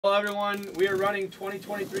Hello everyone, we are running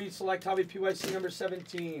 2023 Select Hobby PYC number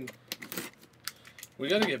 17. We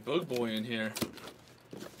gotta get Bug Boy in here.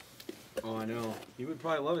 Oh, I know. He would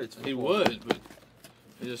probably love it. He would, but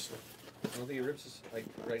he just... I don't think he rips us, like,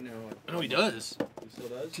 right now. I know he does. He still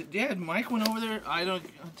does? Yeah, Mike went over there. I'll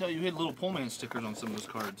tell you, he had little Pullman stickers on some of those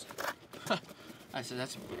cards. I said,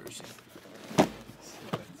 that's embarrassing. That's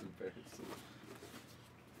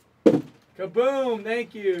embarrassing. Kaboom!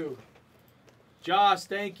 Thank you. Joss,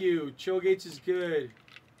 thank you. Chill Gates is good.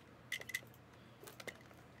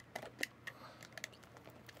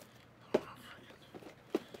 Might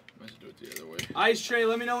have to do it the other way. Ice Tray,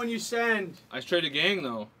 let me know when you send. Ice Tray to gang,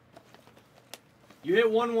 though. You hit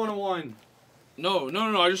 1-1-1.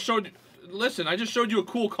 No. I just showed you... Listen, I just showed you a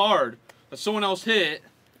cool card that someone else hit.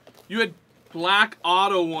 You had black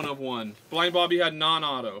auto 1/1. Blind Bobby had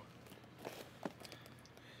non-auto.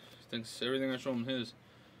 Thinks everything I show him his.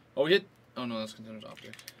 Oh, he hit... Oh, no, that's Contenders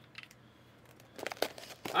Optic.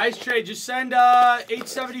 Ice Tray, just send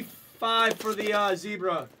 875 for the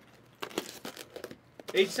zebra.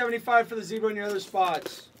 875 for the zebra in your other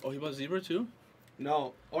spots. Oh, he bought Zebra, too?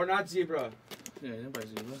 No, or not zebra. Yeah, he didn't buy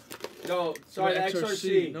Zebra. No, sorry,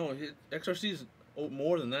 XRC. No, XRC is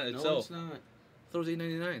more than that itself. No, it's not. I thought it was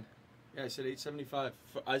 $8.99. Yeah, I said 875.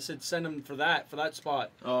 I said send them for that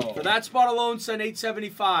spot. Oh. For that spot alone, send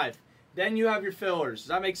 875. Then you have your fillers. Does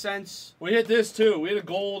that make sense? We hit this too. We hit a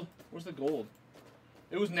gold. Where's the gold?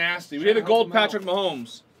 It was nasty. We hit a gold Patrick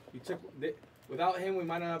Mahomes. You took without him, we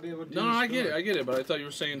might not be able to do No, I get it. But I thought you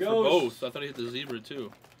were saying for both. I thought he hit the zebra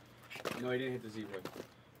too. No, he didn't hit the zebra.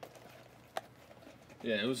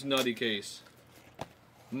 Yeah, it was a nutty case.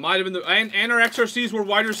 Might have been the and our XRCs were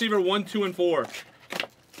wide receiver 1, 2, and 4.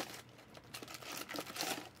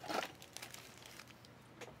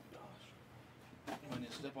 I need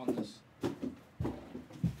to step on this.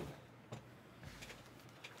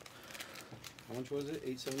 How much was it?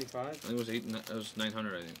 875? I think it was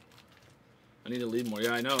 900. I think. I need to lead more.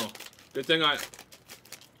 Yeah, I know. Good thing I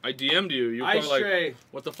DM'd you. You were probably like,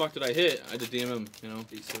 what the fuck did I hit? I just DM him. You know.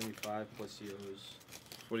 875 plus COs.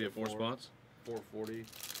 What do you have? 4 spots? 440.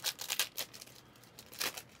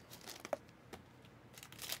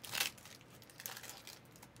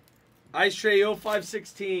 Ice Tray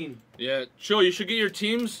 0516. Yeah, chill. You should get your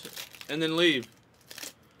teams and then leave.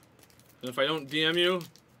 And if I don't DM you,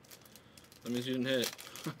 that means you didn't hit.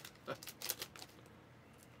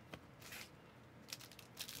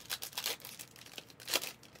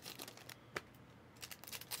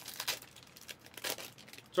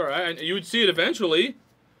 It's alright. You would see it eventually.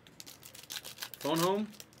 Phone home?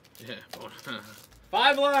 Yeah, phone.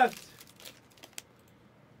 5 left.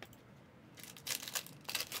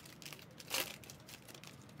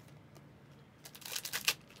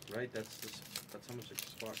 Right, that's how much a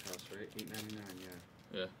spot costs, right? $8.99,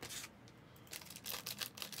 yeah. Yeah.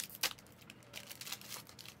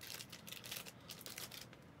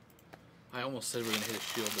 I almost said we were gonna hit a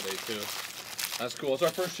shield today too. That's cool. It's our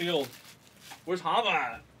first shield. Where's Hava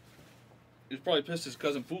at? He's probably pissed his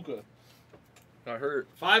cousin Puka got hurt.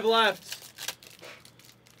 5 left.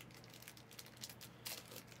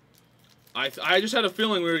 I just had a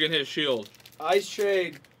feeling we were gonna hit a shield. Ice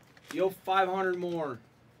Trade. Yo, 500 more.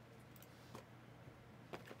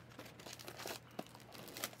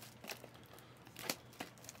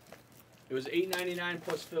 It was $8.99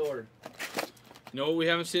 plus filler. You know what we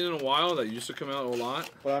haven't seen in a while that used to come out a lot?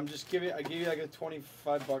 But I'm just giving. I give you like a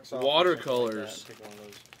 $25 off. Watercolors. Like one of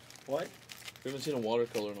those. What? We haven't seen a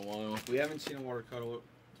watercolor in a while. We haven't seen a watercolor.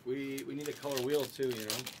 We need a color wheel too, you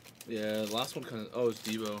know. Yeah, the last one kind of. Oh, it's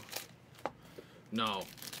Devo. No,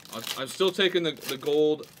 I'm still taking the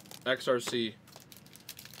gold XRC.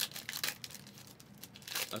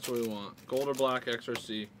 That's what we want. Gold or black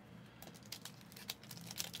XRC.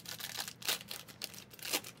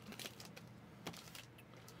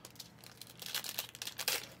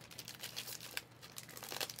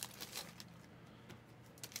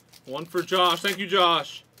 One for Josh. Thank you,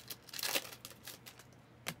 Josh.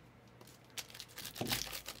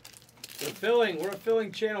 We're a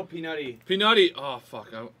filling channel, Peanutty. Peanutty. Oh,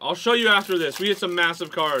 fuck. I'll show you after this. We hit some massive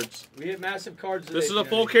cards. We hit massive cards today, This is a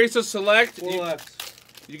full case of Select. 4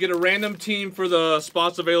 left. You get a random team for the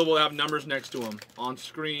spots available that have numbers next to them. On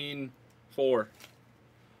screen 4.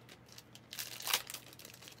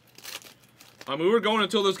 We were going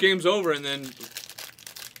until this game's over, and then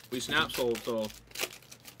we snap sold, so...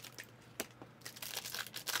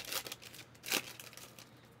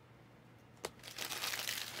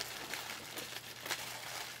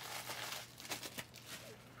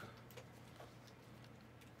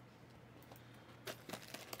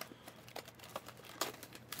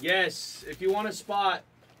 Yes, if you want a spot,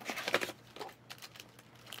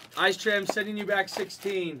 Ice Tray, I'm sending you back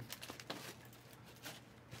 16.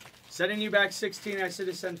 Sending you back 16. I said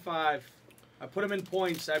to send 5. I put him in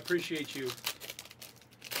points. I appreciate you.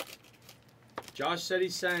 Josh said he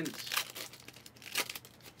sent.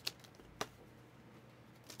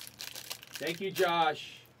 Thank you,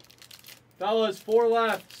 Josh. Fellas, 4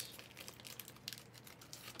 left.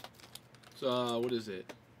 So, what is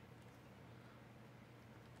it?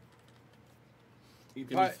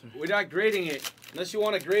 We're not grading it. Unless you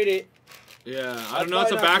want to grade it. Yeah, I don't know.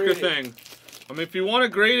 It's a backer thing. I mean, if you want to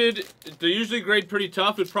grade it, they usually grade pretty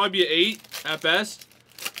tough. It'd probably be an 8 at best.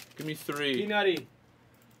 Give me 3. Peanutty.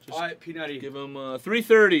 All right, Peanutty. Give them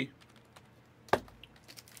 330.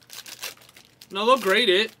 No, they'll grade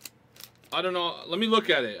it. I don't know. Let me look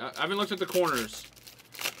at it. I haven't looked at the corners.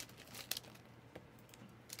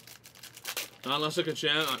 Unless I could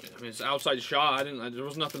chance. I mean, it's outside shot. There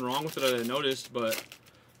was nothing wrong with it that I noticed, but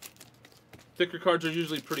thicker cards are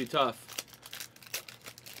usually pretty tough.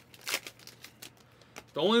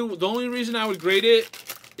 The only reason I would grade it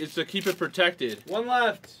is to keep it protected. 1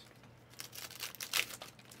 left.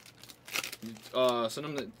 Send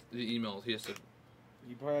him the email. He has to.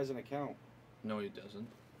 He probably has an account. No, he doesn't.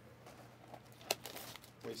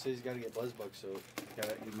 Well, he says he's got to get Buzzbuck, so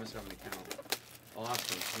he must have an account. I'll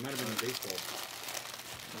ask him. He might have been in baseball.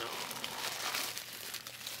 No.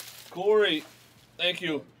 Corey, thank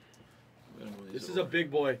you. This is a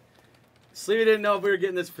big boy. Sleevey didn't know if we were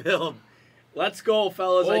getting this filled. Let's go,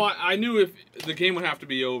 fellas. Oh, I knew if the game would have to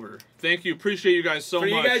be over. Thank you. Appreciate you guys so much.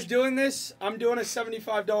 For you guys doing this, I'm doing a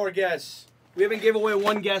 $75 guess. We haven't gave away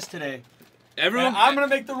 1 guess today. Everyone, I'm going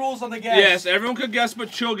to make the rules on the guess. Yes, everyone could guess but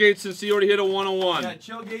Chillgate since he already hit a 101. Yeah,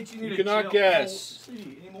 Chillgate, you need you to cannot guess. Oh,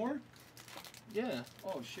 Sleevey, any more? Yeah.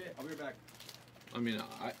 Oh, shit. I'll be right back. I mean,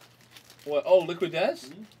 what? Oh, Liquid Death?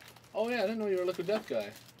 Mm-hmm. Oh, yeah, I didn't know you were a Liquid Death guy.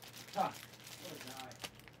 Huh.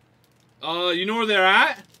 You know where they're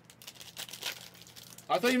at?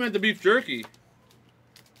 I thought you meant the beef jerky.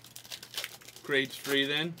 Crates free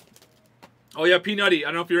then. Oh yeah, Peanutty. I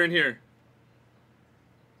don't know if you're in here.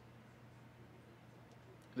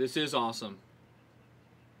 This is awesome.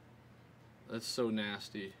 That's so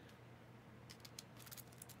nasty.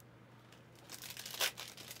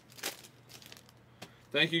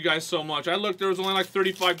 Thank you guys so much. I looked, there was only like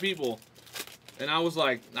 35 people. And I was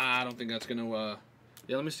like, nah, I don't think that's gonna,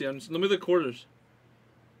 yeah, let me see. Let me look at the quarters.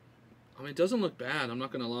 I mean, it doesn't look bad. I'm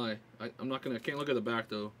not gonna lie. I can't look at the back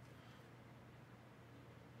though.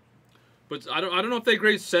 But I don't know if they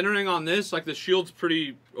grade centering on this. Like the shield's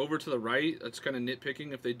pretty over to the right. That's kind of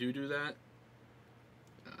nitpicking if they do that.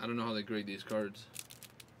 I don't know how they grade these cards.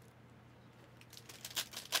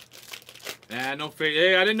 No fate.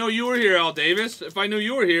 Hey, I didn't know you were here, Al Davis. If I knew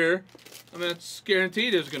you were here, I mean, it's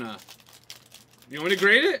guaranteed it's gonna. You want me to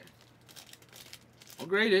grade it? I'll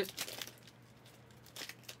grade it.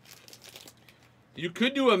 You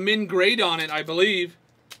could do a min grade on it, I believe.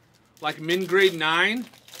 Like min grade 9.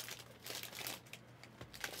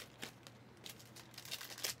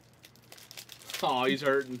 Oh, he's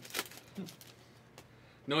hurting.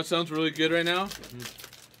 No, it sounds really good right now.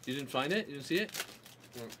 Mm-hmm. You didn't find it? You didn't see it?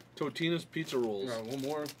 Yeah. Totino's Pizza Rolls. Yeah, 1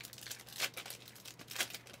 more.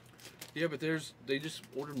 Yeah, but they just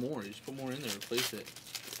ordered more. You just put more in there, replace it.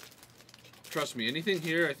 Trust me, anything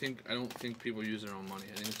here, I don't think people use their own money.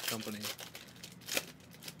 I think it's a company.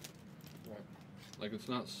 Right. Like it's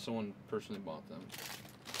not someone personally bought them.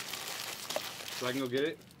 So I can go get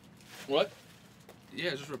it? What?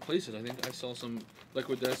 Yeah, just replace it. I think I saw some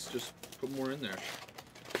Liquid Death. Just put more in there.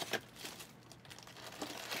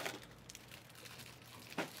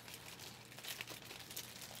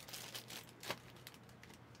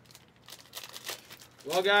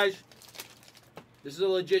 Well, guys, this is a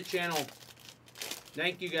legit channel.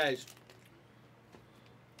 Thank you, guys.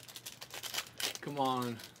 Come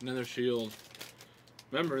on, another shield.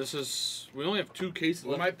 Remember, we only have 2 cases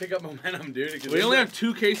left. We might pick up momentum, dude. We only have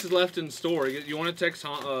 2 cases left in store. You want to text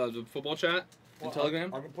the football chat and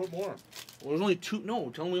Telegram? I can put more. Well, there's only 2. No,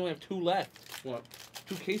 tell them we only have 2 left. What?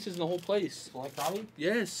 2 cases in the whole place. Black Tommy?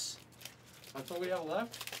 Yes. I thought we had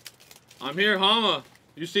left. I'm here, Hama.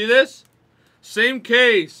 You see this? Same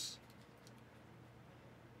case.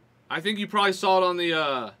 I think you probably saw it on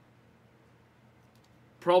the,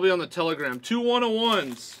 probably on the Telegram. 2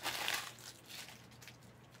 101s.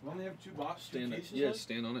 We only have 2 boxes. Stand it. Yeah,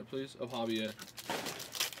 stand on it, please. Of Hobby, yeah.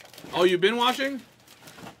 Oh, you've been watching?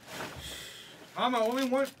 Hama,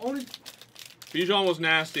 only. Bijan was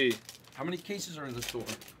nasty. How many cases are in the store?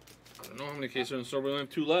 I don't know how many cases are in the store. We only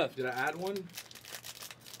have 2 left. Did I add one?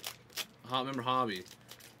 Remember Hobby.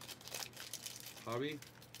 Hobby?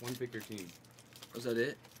 1 pick your team. Was that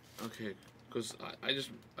it? Okay. Because I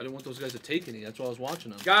didn't want those guys to take any. That's why I was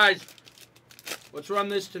watching them. Guys, let's run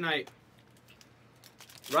this tonight.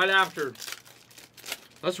 Right after.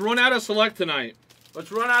 Let's run out of select tonight.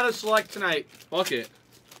 Let's run out of select tonight. Fuck it.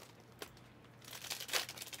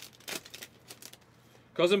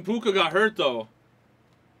 Cousin Puka got hurt though.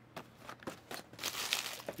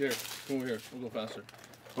 Here, come over here. We'll go faster.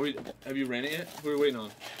 Have you ran it yet? What are we waiting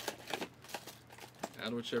on?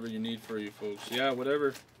 Add whichever you need for you folks. Yeah,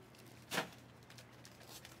 whatever.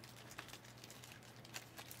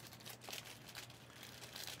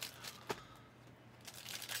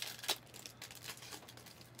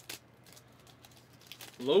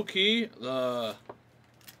 Low key, the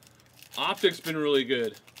optic's been really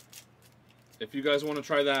good. If you guys want to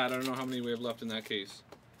try that, I don't know how many we have left in that case.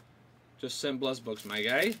 Just send bless books, my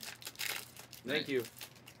guy. Thank you.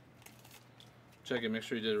 Check it, make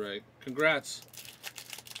sure you did it right. Congrats.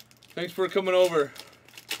 Thanks for coming over.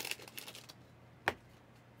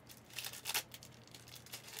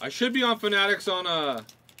 I should be on Fanatics on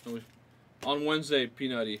Wednesday,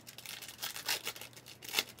 Peanutty.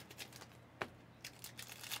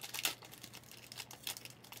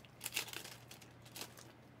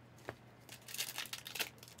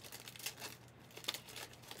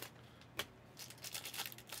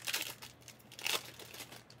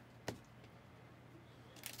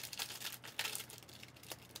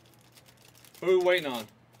 Who are we waiting on?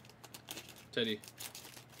 Teddy.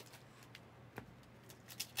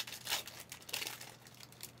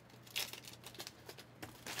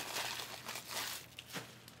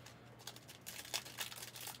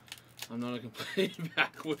 I'm not a complete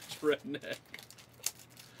backwards redneck.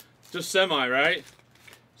 Just semi, right?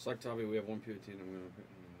 Select Tommy, we have one POT and I'm going to put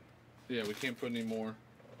Yeah, we can't put any more.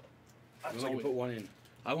 I can put one in.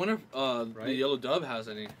 I wonder if the Yellow Dove has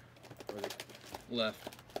any left.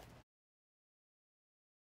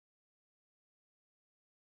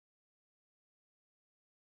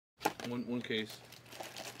 One case.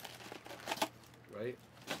 Right?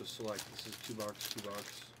 So select. This is 2 box, 2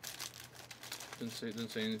 box. Didn't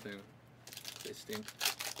say anything. They stink.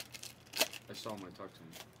 I saw him. I talked to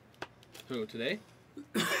him. Who, today?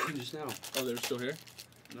 Just now. Oh, they were still here?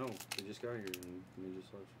 No, they just got here and they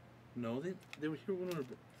just left. No, they were here when they've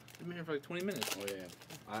been here for like 20 minutes. Oh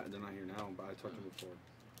yeah. They're not here now, but I talked to them before.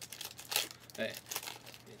 Hey.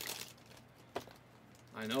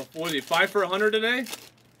 I know. What was he, 5 for 100 today?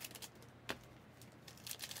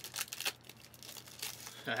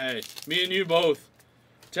 Hey, me and you both.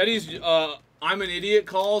 Teddy's I'm an idiot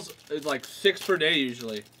calls is like 6 per day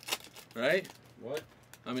usually. Right? What?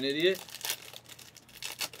 I'm an idiot.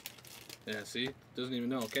 Yeah, see? Doesn't even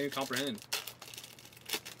know. Can't even comprehend.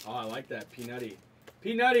 Oh, I like that. Peanutty.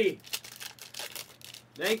 Peanutty!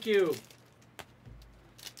 Thank you.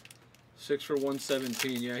 6 for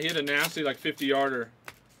 117. Yeah, he had a nasty like 50-yarder.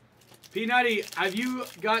 Peanutty, have you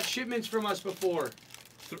got shipments from us before?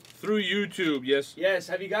 Through YouTube, yes. Yes,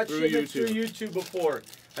 have you got shipments through YouTube before?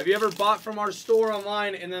 Have you ever bought from our store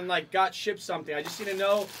online and then like got shipped something? I just need to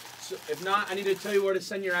know. So if not, I need to tell you where to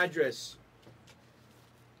send your address.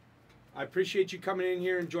 I appreciate you coming in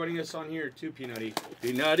here and joining us on here too, Peanutty.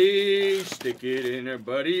 Peanutty, stick it in there,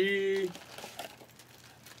 buddy.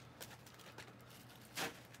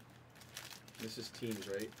 This is teams,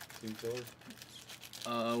 right? Team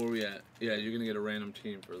filler? Where we at? Yeah, you're gonna get a random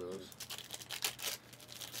team for those.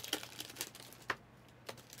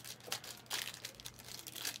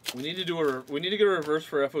 We need to get a reverse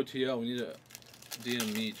for FOTL. We need a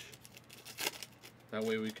DM each. That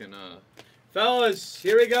way we can Fellas,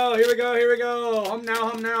 here we go, here we go, here we go. Hum now,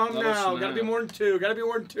 hum now, hum now. Gotta be more than 2. Gotta be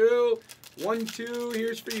more than 2. 1, 2,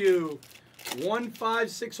 here's for you. 1,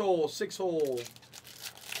 5, 6 hole, 6 hole.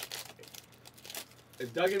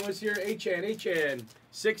 If Duggan was here, HN.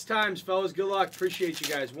 6 times, fellas. Good luck. Appreciate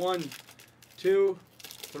you guys. 1, 2,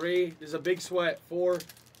 3. This is a big sweat. 4,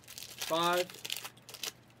 5.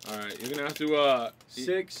 All right, you're gonna have to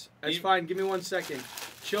 6. That's fine. Give me 1 second.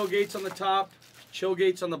 Chill gates on the top. Chill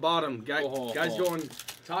gates on the bottom. Guys going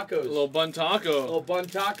tacos. A little bun taco. A little bun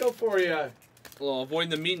taco for you. A little avoiding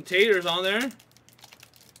the meat and taters on there.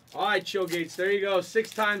 All right, chill gates. There you go.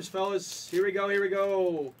 6 times, fellas. Here we go. Here we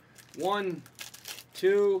go. 1,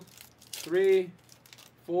 2, 3,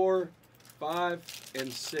 4, 5,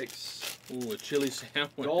 and 6. Ooh, a chili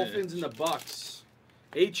sandwich. Dolphins and the Bucks.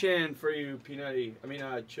 HN for you, Peanutty. I mean,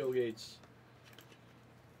 chill gates.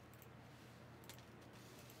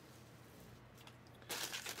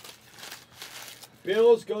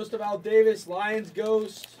 Bills, Ghost of Al Davis, Lions,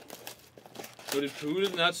 Ghost. Who did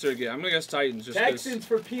Nutster get? I'm going to guess Titans. Just Texans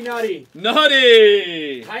for Peanutty.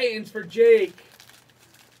 Nutty! Titans for Jake.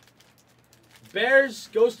 Bears,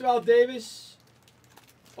 Ghost of Al Davis.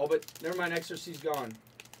 Oh, but never mind. XRC's gone.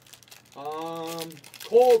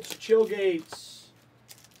 Colts, Chill Gates.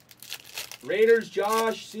 Raiders,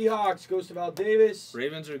 Josh. Seahawks, Ghost of Al Davis.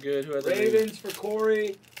 Ravens are good. Who had the Ravens for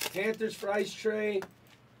Corey. Panthers for Ice Tray.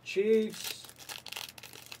 Chiefs.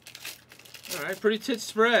 All right, pretty tit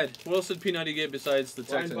spread. What else did Peanutty get besides the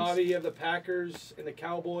Ryan Texans? Bobby, you have the Packers and the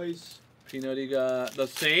Cowboys. Peanutty got the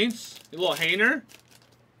Saints. A little Hainer.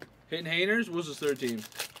 Hitting Hainers. What was his third team?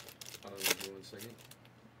 I don't know. Give me 1 second.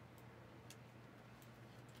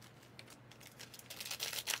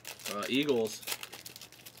 Eagles.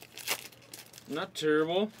 Not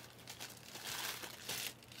terrible.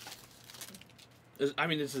 I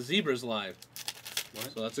mean, it's the Zebras live.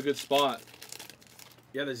 What? So that's a good spot.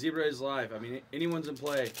 Yeah, the Zebra is live. I mean, anyone's in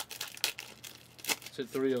play. Let's hit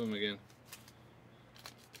 3 of them again.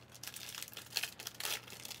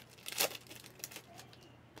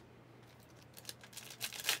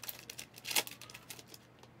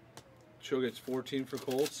 Cho gets 14 for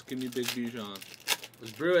Colts. Give me Big Bijan.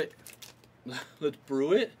 Let's brew it. Let's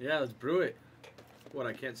brew it? Yeah, let's brew it. What,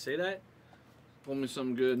 I can't say that? Pull me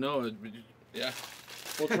something good. No, yeah.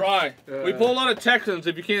 We'll try. We pulled a lot of Texans,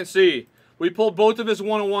 if you can't see. We pulled both of his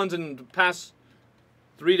one-on-ones in the past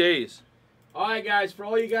 3 days. All right, guys. For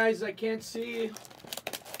all you guys that can't see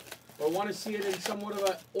or want to see it in somewhat of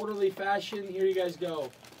an orderly fashion, here you guys go.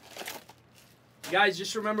 Guys,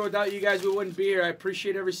 just remember, without you guys, we wouldn't be here. I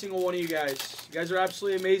appreciate every single one of you guys. You guys are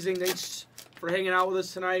absolutely amazing. Thanks for hanging out with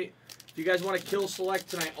us tonight. If you guys want to kill select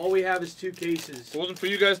tonight, all we have is 2 cases. If it wasn't for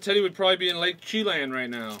you guys, Teddy would probably be in Lake Chilan right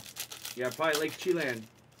now. Yeah, probably Lake Chilan.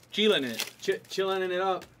 Chilling it. Chilling it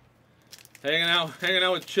up. Hanging out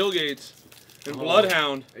with Chillgates and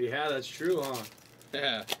Bloodhound. Yeah, that's true, huh?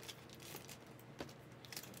 Yeah.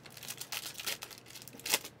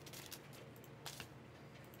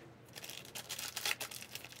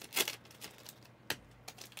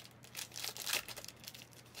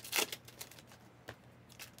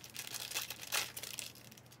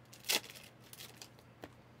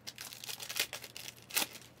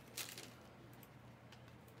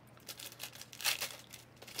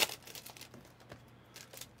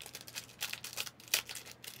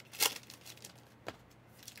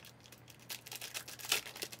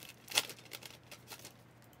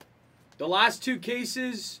 The last 2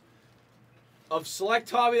 cases of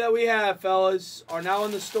Select Hobby that we have, fellas, are now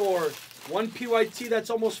in the store. 1 PYT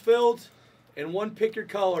that's almost filled, and 1 pick your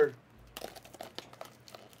color.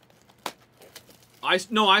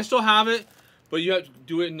 No, I still have it, but you have to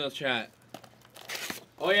do it in the chat.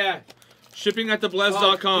 Oh, yeah. Shipping at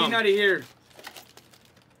theblez.com. Peanut here.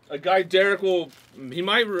 A guy, Derek, he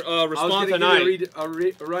might respond I was tonight. give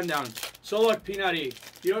you a rundown. So, look, Peanutty,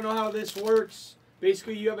 if you don't know how this works,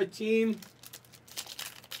 basically you have a team.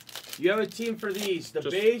 You have a team for these. The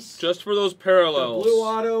base. Just for those parallels. The blue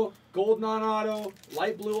auto, gold non-auto,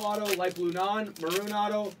 light blue auto, light blue non, maroon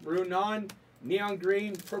auto, maroon non, neon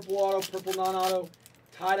green, purple auto, purple non-auto,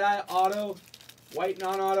 tie-dye auto, white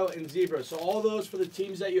non-auto, and zebra. So all those for the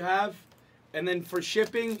teams that you have. And then for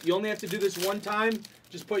shipping, you only have to do this 1 time.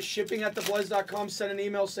 Just put shipping at theblez.com, send an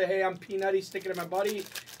email, say, hey, I'm Peanutty, stick it at my buddy,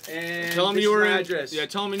 and tell him this you is were my in, address. Yeah,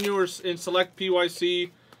 tell him you were in Select PYC,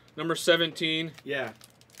 number 17. Yeah.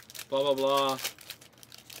 Blah, blah, blah.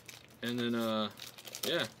 And then,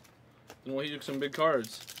 yeah. Then we'll hit you some big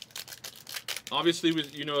cards. Obviously,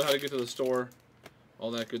 you know how to get to the store.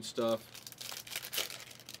 All that good stuff.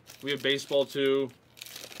 We have baseball, too.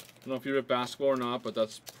 I don't know if you rip basketball or not, but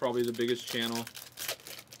that's probably the biggest channel.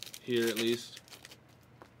 Here, at least.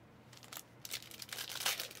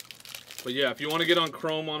 But yeah, if you want to get on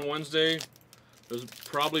Chrome on Wednesday, there's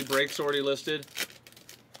probably breaks already listed.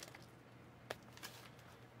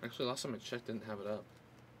 Actually, last time I checked, didn't have it up.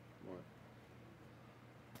 What?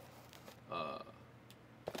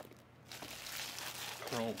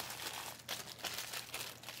 Chrome.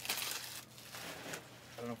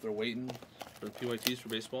 I don't know if they're waiting for the PYTs for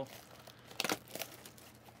baseball.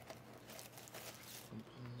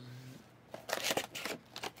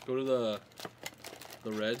 Go to the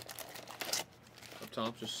red up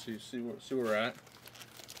top, just see where we're at.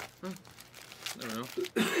 Huh. Never know.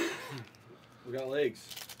 We got legs.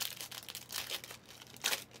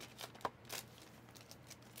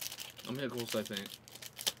 I'm Hickles, I think.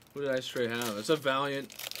 Who did I straight have? It's a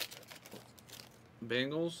Valiant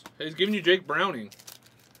Bengals. Hey, he's giving you Jake Browning.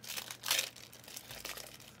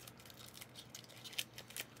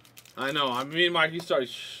 I know. I mean, Mike,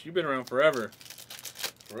 you've been around forever.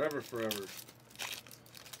 Forever.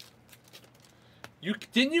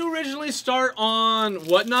 Didn't you originally start on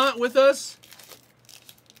Whatnot with us?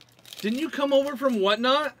 Didn't you come over from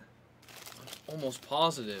Whatnot? almost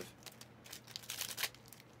positive.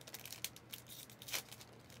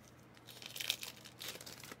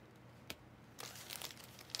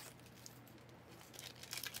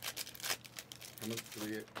 How much do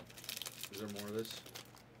we get? Is there more of this?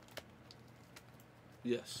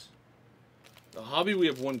 Yes. The hobby, we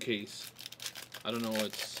have one case. I don't know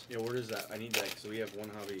what's... Yeah, where is that? I need that because we have one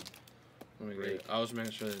hobby. Let me get it. I was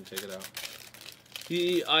making sure I didn't take it out.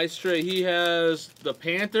 He has the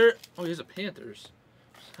Panther. Oh, he has a Panthers.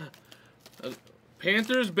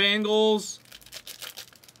 Panthers, Bengals.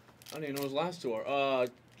 I don't even know what his last two are.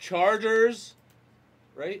 Chargers.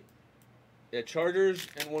 Right? Yeah, Chargers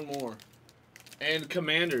and one more. And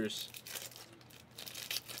Commanders.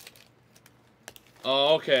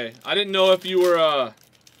 Oh, okay. I didn't know if you were,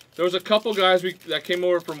 there was a couple guys that came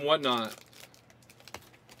over from Whatnot.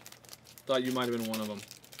 Thought you might have been one of them.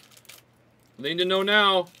 Need to know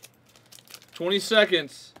now. 20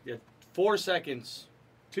 seconds. Yeah, 4 seconds.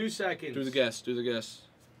 2 seconds. Do the guess. Do the guess.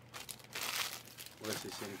 What did I say,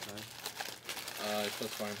 75?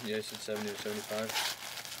 That's fine. Yeah, I said 70 or 75.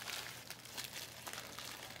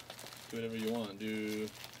 Do whatever you want. Do...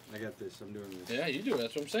 I got this. I'm doing this. Yeah, you do it.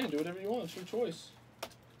 That's what I'm saying. Do whatever you want. It's your choice.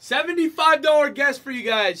 $75 guess for you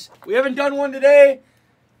guys. We haven't done one today.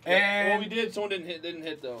 And well, we did. Someone didn't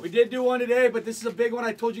hit though. We did do one today, but this is a big one.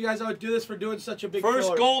 I told you guys I would do this for doing such a big First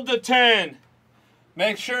filler. gold to 10.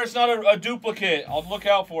 Make sure it's not a duplicate. I'll look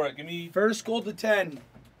out for it. Give me First gold to 10.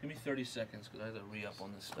 Give me 30 seconds because I have to re-up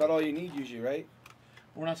on this stuff. Not all you need usually, right?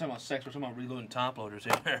 We're not talking about sex. We're talking about reloading top loaders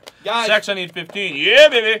here. Guys, Sex, I need 15. Yeah,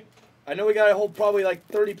 baby. I know we got a whole probably like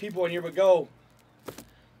 30 people in here, but go.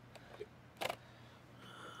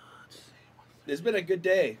 It's been a good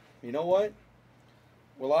day. You know what?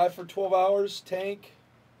 We're live for 12 hours. Tank.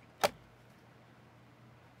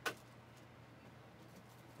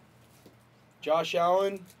 Josh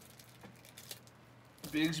Allen.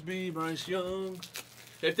 Bigsby, Bryce Young.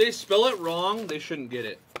 If they spell it wrong, they shouldn't get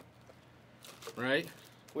it. Right?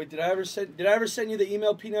 Wait, did I ever send you the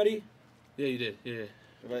email, Peanutty? Yeah, you did. Yeah.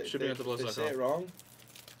 Should be at the Did I say it wrong?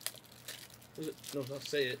 No, not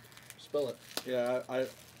say it. Spell it. Yeah, I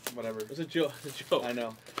whatever. It's a joke. It's a joke. I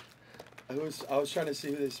know. I was trying to see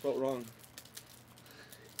who they spelled wrong.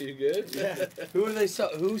 You good? Yeah.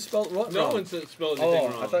 Who spelled wrong? No one spelled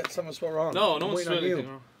anything wrong. I thought someone spelled wrong. No one waiting spelled on you.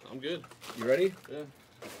 anything wrong. I'm good. You ready? Yeah.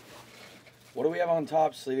 What do we have on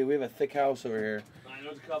top, Sleevey? We have a thick house over here. I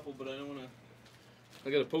know it's a couple, but I don't want to.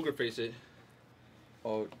 I got to poker face it.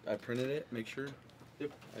 Oh, I printed it? Make sure?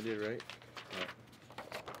 Yep. I did, right?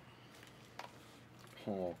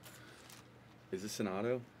 Oh. Is this an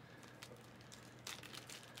auto?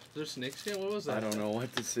 Is there snakes here? What was that? I don't know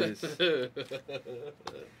what this is.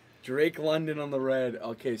 Drake London on the red.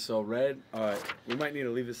 Okay, so red. All right. We might need to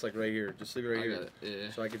leave this like right here. Just leave it right here. Got it.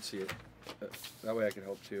 Yeah. So I can see it. That way I can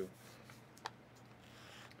help too.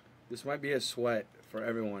 This might be a sweat for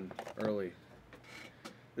everyone early.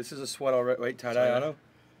 This is a sweat already. Wait, tie-dye auto?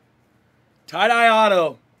 Tie-dye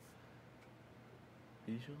auto.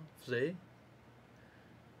 You sure? Say?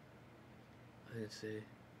 I didn't say.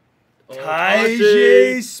 Oh,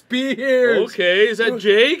 Tyjae Spears. Okay, is that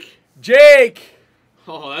Jake? Jake.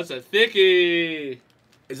 Oh, that's a thickie.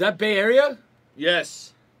 Is that Bay Area?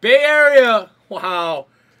 Yes. Bay Area. Wow.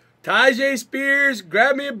 Tyjae Spears,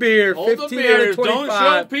 grab me a beer. Hold 15 the beer. out of 25. Don't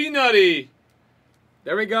show Peanutty.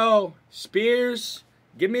 There we go. Spears,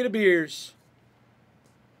 give me the beers.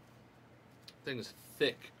 Thing is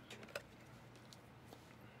thick.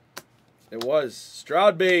 It was.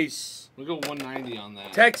 Stroud base. We'll go 190 on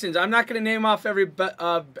that. Texans. I'm not going to name off every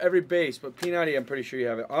base, but Peanutty, I'm pretty sure you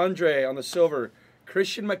have it. Andre on the silver.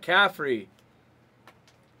 Christian McCaffrey.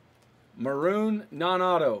 Maroon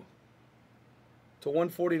non-auto. To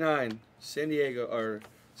 149. San Diego or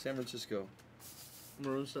San Francisco.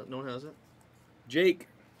 Maroon, no one has it. Jake.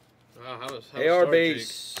 Wow, how does AR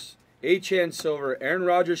base. HN silver. Aaron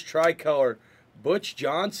Rodgers tricolor. Butch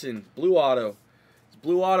Johnson blue auto. Is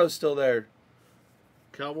blue auto still there?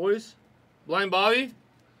 Cowboys? Blind Bobby?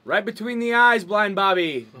 Right between the eyes, Blind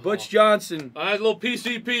Bobby. Butch Johnson. I had a little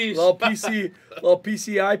PC piece. Little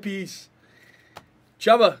PCI piece.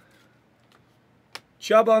 Chuba.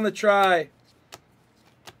 Chuba on the try.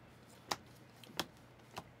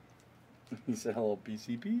 He said a little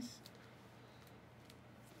PC piece.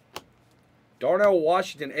 Darnell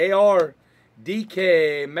Washington. AR.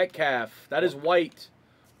 DK Metcalf. That is white.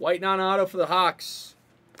 White non-auto for the Hawks.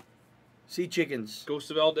 Sea Chickens. Ghost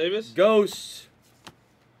of Al Davis? Ghost.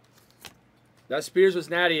 That Spears was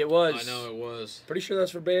natty. It was. I know it was. Pretty sure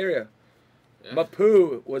that's for Bay Area. Yeah.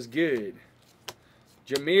 Mapu was good.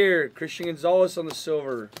 Jameer. Christian Gonzalez on the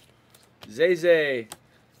silver. Zay.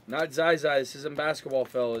 Not Zai. This isn't basketball,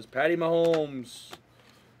 fellas. Patty Mahomes.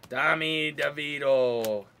 Tommy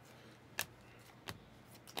DeVito.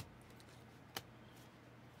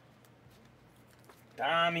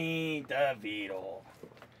 Tommy DeVito.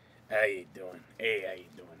 How you doing? Hey, how you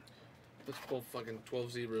doing? Let's pull fucking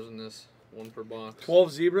 12 zebras in this. One per box.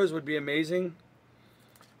 12 zebras would be amazing.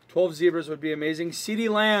 12 zebras would be amazing. CeeDee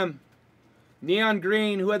Lamb. Neon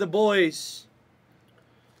green. Who had the boys?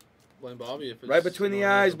 Blind Bobby. If it's Right between the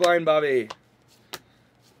eyes, Blind Bobby.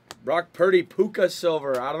 Brock Purdy, Puka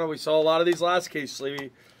silver. I don't know. We saw a lot of these last case,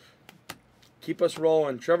 Sleevey. Keep us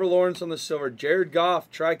rolling. Trevor Lawrence on the silver. Jared Goff,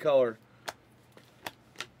 tricolor.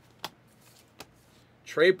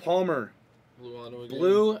 Trey Palmer. Blue auto again.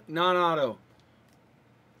 Blue, non-auto.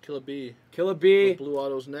 Killer B. Killer B. Blue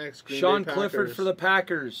autos next. Green Sean Bay Clifford Packers. for the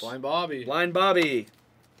Packers. Blind Bobby. Blind Bobby.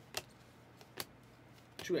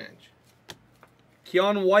 2-inch.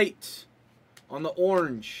 Keon White on the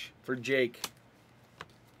orange for Jake.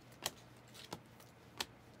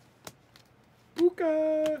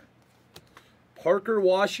 Puka. Parker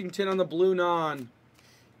Washington on the blue non.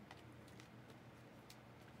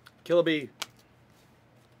 Killer B.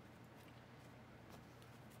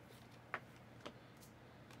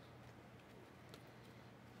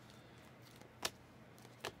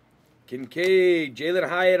 Kincaid, Jalen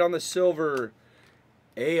Hyatt on the silver.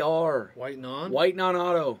 AR. White non? White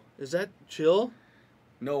non-auto. Is that Chill?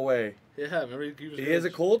 No way. Yeah, remember He has a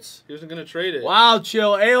Colts? He wasn't going to trade it. Wow,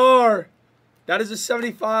 Chill. AR. That is a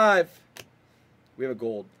 75. We have a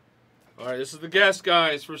gold. All right, this is the guess,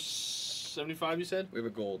 guys. For 75, you said? We have a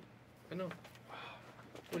gold. I know.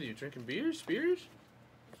 What are you, drinking beer? Spears?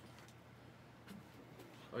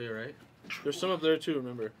 Oh, you're right. There's some up there, too,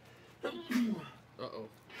 remember. Uh-oh.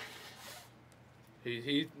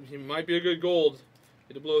 He might be a good gold.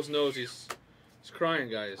 He had to blow his nose. He's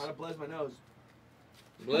crying, guys. How to bless my nose.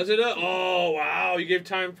 Bless it up. Oh, wow. You gave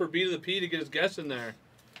time for B to the P to get his guess in there.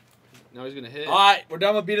 Now he's going to hit. All right, we're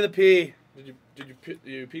done with B to the P. Did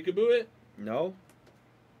you peekaboo it? No.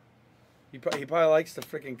 He probably likes the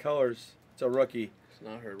freaking colors. It's a rookie. It's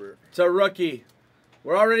not Herbert. It's a rookie.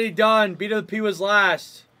 We're already done. B to the P was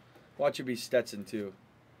last. Watch it be Stetson, too.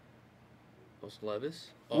 Was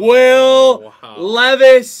Levis? Will wow.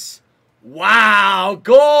 Levis. Wow.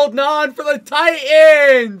 Gold non for the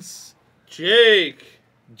Titans. Jake.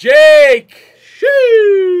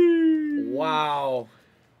 Shee. Wow.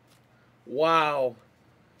 Wow.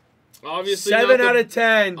 Obviously 7 out of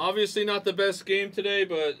 10. Obviously not the best game today,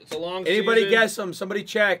 but it's a long Anybody season. guess them? Somebody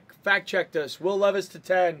check. Fact checked us. Will Levis to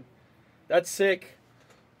 10. That's sick.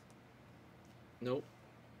 Nope.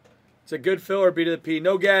 It's a good filler, B to the P.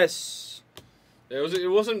 No guess. It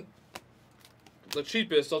wasn't the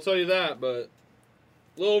cheapest, I'll tell you that, but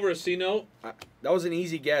a little over a C note. That was an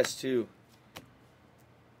easy guess, too.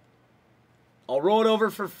 I'll roll it over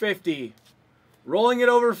for 50. Rolling it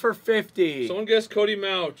over for 50. Someone guessed Cody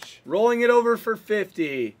Mouch. Rolling it over for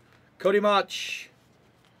 50. Cody Mouch.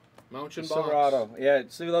 Mouch and Silverado. box. Yeah,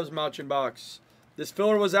 Stevie loves Mouch and box. This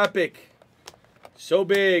filler was epic. So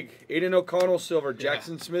big. Aiden O'Connell silver.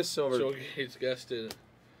 Jackson Smith silver. Joe Gates guessed it.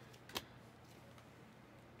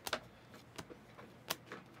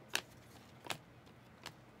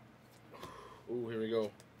 Ooh, here we go.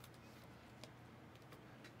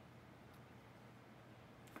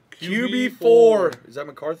 QB4. Is that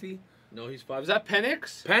McCarthy? No, he's 5. Is that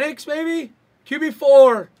Penix? Penix, maybe?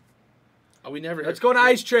 QB4. Oh, we never. Let's go to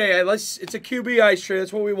ice tray. It's a QB ice tray.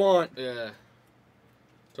 That's what we want. Yeah.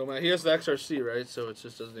 So he has the XRC, right? So it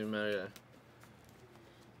just doesn't even matter. Yeah.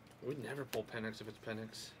 We'd never pull Penix if it's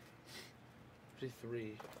Penix.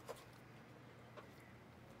 53.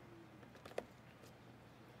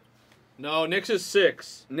 No, Nick's is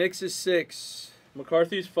 6. Nick's is 6.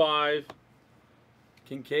 McCarthy's 5.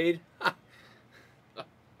 Kincaid.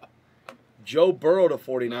 Joe Burrow to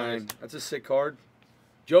 49. Nice. That's a sick card.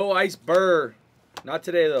 Joe Ice Burr. Not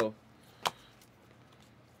today, though.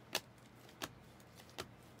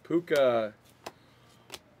 Puka.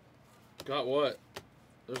 Got what?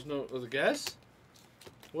 There's no... Was it guess?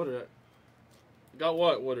 Woodard. Got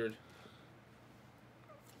what, Woodard?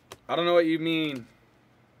 I don't know what you mean.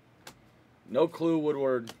 No clue,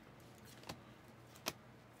 Woodward.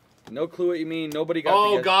 No clue what you mean. Nobody got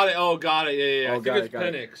the guess. Got it. Oh, got it. Yeah. Oh, I think it's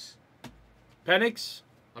Penix. Penix?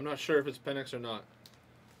 I'm not sure if it's Penix or not.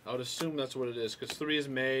 I would assume that's what it is, because 3 is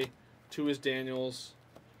May, 2 is Daniels.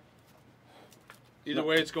 Either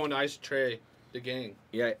way, it's going to Ice Tray, the gang.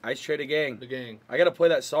 Yeah, Ice Tray the gang. The gang. I got to play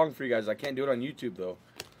that song for you guys. I can't do it on YouTube, though.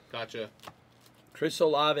 Gotcha. Chris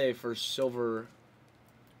Olave for silver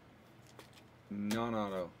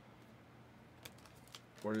non-auto.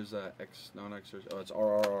 Where is that? X, non-X. Oh, it's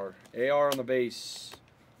RRR. AR on the base.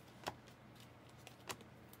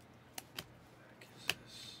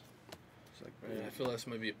 Yeah, I feel this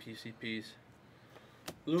might be a PC piece.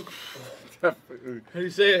 Luke. How do you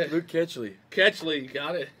say it? Luke Ketchley. Ketchley,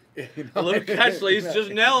 got it. Luke Ketchley, he's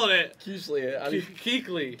just nailing it. Keechley.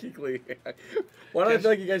 Keekley. Keekley. Why do I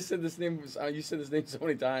feel like you guys said this name? You said this name so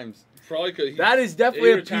many times. Probably because that is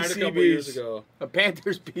definitely a retired PC a couple years piece. ago. A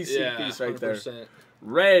Panthers PC piece right 100%. there.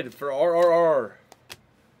 Red for RRR.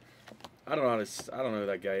 I don't know who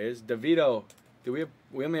that guy is. DeVito. We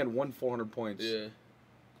only had 400 points. Yeah.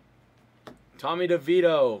 Tommy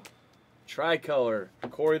DeVito. Tricolor.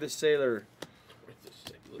 Corey the Sailor.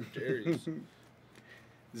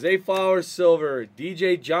 Zay Flowers Silver.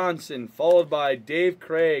 DJ Johnson. Followed by Dave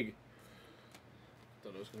Craig.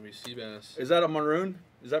 Thought it was going to be Seabass. Is that a maroon?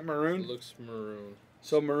 Is that maroon? It looks maroon.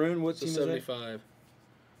 So maroon, what it's team a is that? 75.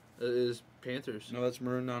 It is Panthers. No, that's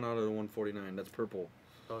maroon non-auto 149. That's purple.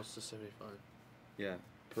 Oh, it's the 75. Yeah,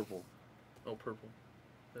 purple. Oh, purple.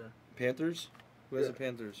 Yeah. Panthers? Who has the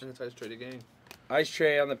Panthers? And it's Ice Trade Gang. Ice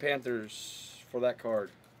Tray on the Panthers for that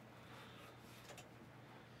card.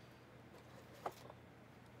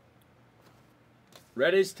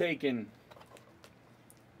 Red is taken.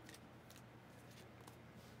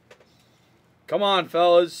 Come on,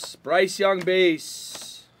 fellas. Bryce Young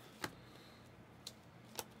base.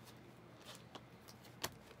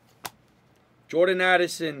 Jordan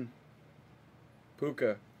Addison.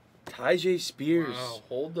 Puka. Tyjae Spears. Wow,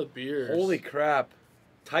 hold the beers. Holy crap.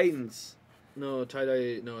 Titans. No,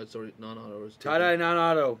 tie-dye. No, it's already non-auto. Tie-dye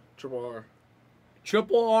non-auto. Triple R.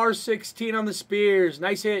 Triple R16 on the Spears.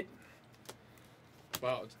 Nice hit.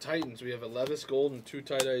 Wow, it's Titans. We have a Levis Gold and 2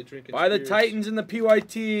 tie-dye drinking By the Titans in the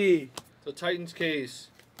PYT. The Titans case.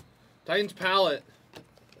 Titans palette.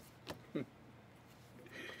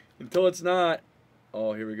 Until it's not.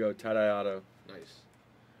 Oh, here we go. Tie-dye auto. Nice.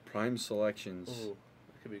 Prime selections. Ooh,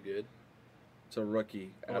 that could be good. It's a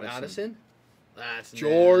rookie. Oh, Addison? That's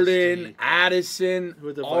Jordan nasty. Addison.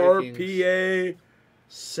 With the Vikings. RPA.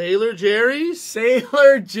 Sailor Jerry's?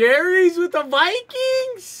 Sailor Jerry's with the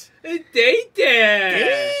Vikings. Date.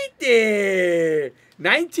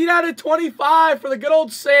 19 out of 25 for the good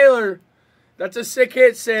old Sailor. That's a sick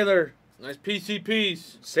hit, Sailor. Nice PC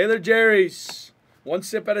piece. Sailor Jerry's. One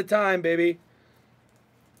sip at a time, baby.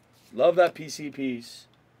 Love that PC piece.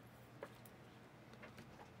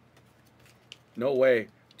 No way.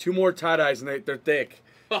 2 more tie-dyes and they're thick.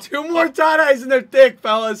 2 more tie-dyes and they're thick,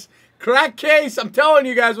 fellas. Crack case. I'm telling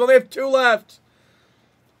you guys. Well, they have 2 left.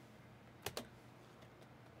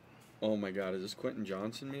 Oh, my God. Is this Quentin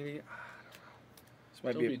Johnson, maybe? I don't know. This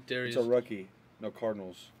might be Darius. It's a rookie. No,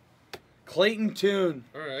 Cardinals. Clayton Tune.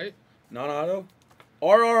 All right. Non-auto.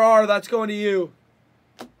 RRR. That's going to you.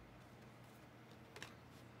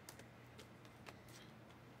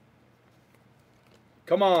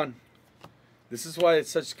 Come on. This is why it's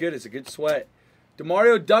such good. It's a good sweat.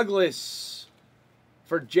 DeMario Douglas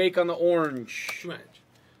for Jake on the orange. Match.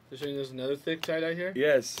 They're saying there's another thick tie-dye here?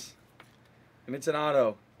 Yes. And it's an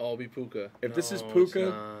auto. All be Puka. If this is No, Puka.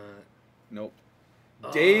 it's not. Nope.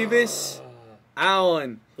 Davis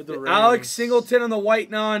Allen. With the Alex Rams. Singleton on the white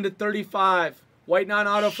non to 35. White non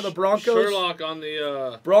auto for the Broncos. Sherlock on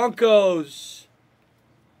the... Broncos.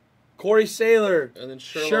 Corey Saylor. And then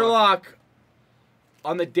Sherlock. Sherlock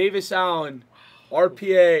on the Davis Allen.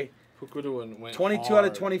 RPA. Puka went 22 hard.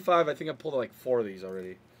 out of 25. I think I pulled like 4 of these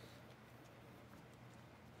already.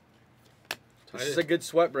 This is a good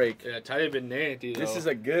sweat break. Yeah, tie-dye been nasty, though. This is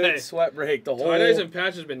a good sweat break. The whole tie-dyes and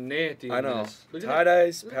patches been nasty. I know. Look at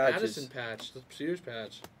Tie-dyes, that patches. Addison patch. The Sears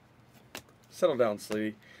patch. Settle down,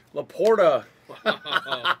 Sleevey. Laporta.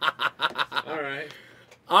 Wow. All right.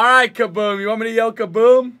 All right, Kaboom. You want me to yell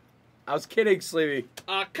Kaboom? I was kidding, Sleevey.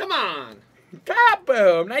 Come on.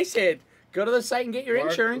 Kaboom. Nice hit. Go to the site and get your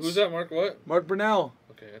Mark, insurance. Who's that, Mark? What? Mark Brunell.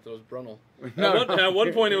 Okay, I thought it was Brunel. No, At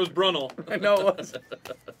one point, it was Brunel. No, it wasn't.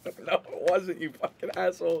 No, it wasn't, you fucking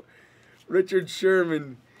asshole. Richard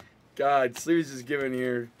Sherman. God, Sleeves is giving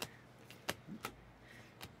here.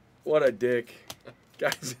 What a dick.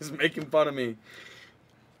 Guys, just making fun of me.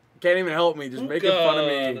 Can't even help me. Just making fun of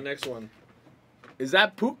me. The next one. Is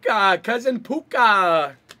that Puka? Cousin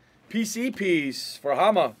Puka. PC piece for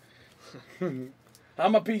Hama.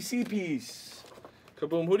 Hama PC piece.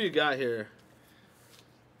 Kaboom, who do you got here?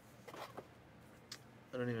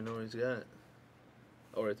 I don't even know what he's got.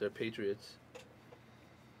 Oh, right there, Patriots.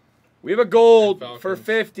 We have a gold And for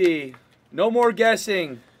Falcons. 50. No more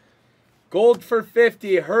guessing. Gold for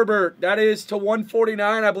 50. Herbert. That is to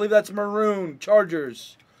 149. I believe that's maroon.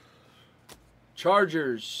 Chargers.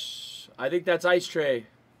 Chargers. I think that's Ice Tray.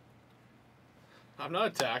 I'm not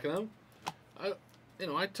attacking him.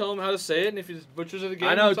 I tell him how to say it, and if he butchers it again,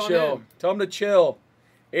 I know, it's on chill. him. Tell him to chill.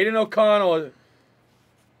 Aiden O'Connell.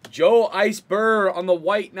 Joe Ice Burr on the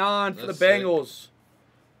white non for That's the Bengals.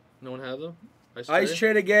 No one has them? Ice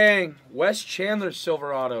Trader Gang. Wes Chandler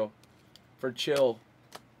Silverado for chill.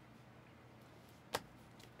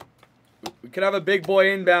 We could have a big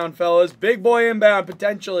boy inbound, fellas. Big boy inbound,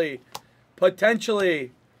 potentially.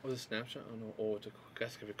 Potentially. Oh, the snapshot? Oh, no. Oh, it's a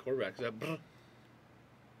guy's going to be quarterback. Is that... Don't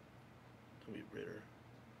be Ritter.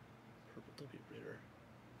 Purple, don't be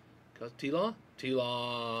Ritter. T-Law?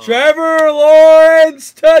 T-Law. Trevor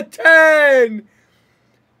Lawrence to 10.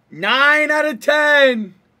 9 out of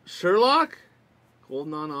 10. Sherlock? Gold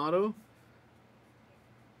non-auto?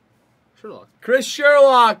 Sherlock. Chris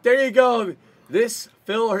Sherlock. There you go. This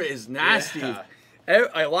filler is nasty. Yeah.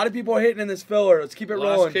 A lot of people are hitting in this filler. Let's keep it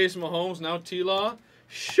Last rolling. case Mahomes, now T-Law.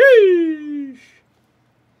 Sheesh.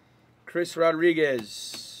 Chris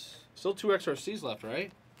Rodriguez. Still 2 XRCs left,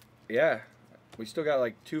 right? Yeah. We still got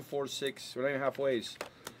like 2, 4, 6. We're not even halfways.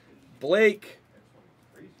 Blake.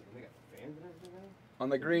 On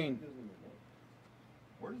the green.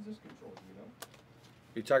 Where does this control? Do you know?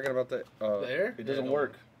 You're talking about the... There? It doesn't Yeah,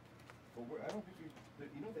 work. Well, I don't think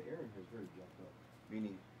you know the air in here is very jacked up.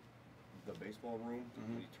 Meaning, the baseball room,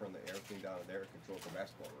 when you turn the air thing down in there, it controls the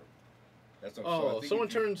basketball room. That's what, so I Oh, think someone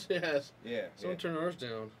if you- turns... Yes. Yeah. Someone turn ours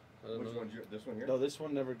down. I don't Which know. one's this one here? No, this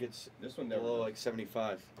one never gets This one never. below does. like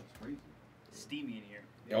 75. It's crazy. Steamy in here.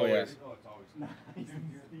 Oh, yeah. Oh, it's always.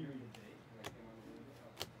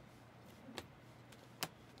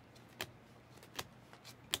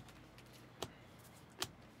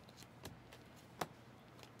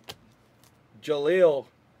 Jaleel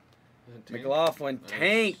Tank. McLaughlin. Nice.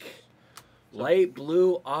 Tank. Light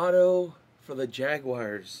blue auto for the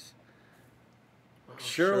Jaguars. Oh,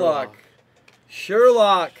 Sherlock.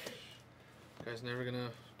 Sherlock. Guy's never going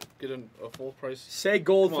to get a full price. Say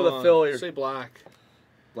gold Come for the on, filler. say black.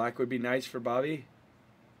 Black would be nice for Bobby.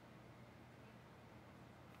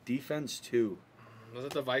 Defense 2. Was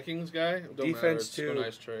it the Vikings guy? Don't matter, Defense it's a 2.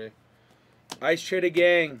 nice tray. Ice Trader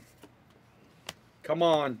Gang. Come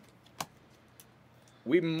on.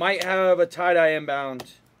 We might have a tie-dye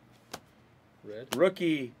inbound. Red?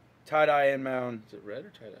 Rookie tie-dye inbound. Is it red or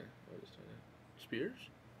tie-dye? What is tie-dye? Spears?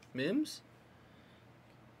 Mims?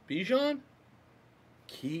 Bijan?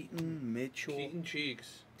 Keaton Mitchell Keaton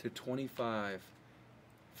Cheeks. to 25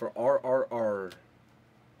 for RRR.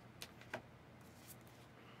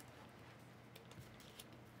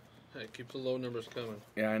 Hey, keep the low numbers coming.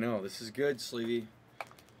 Yeah, I know. This is good, Sleevey.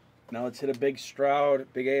 Now let's hit a big Stroud,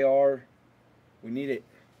 big AR. We need it.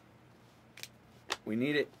 We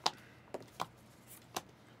need it.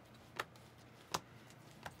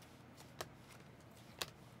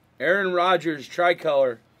 Aaron Rodgers,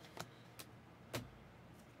 tricolor.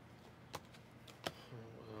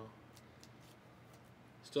 Wow.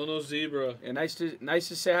 Still no zebra. Yeah, nice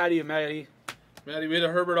to say hi to you, Matty. Matty, we hit a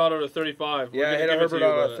Herbert auto to 35. We're Yeah, I gonna hit a give it to Herbert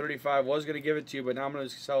you, on but- a 35. Was going to give it to you, but now I'm going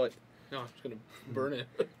to sell it. No, I'm just going to burn it.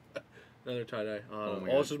 Another tie-dye. Oh, my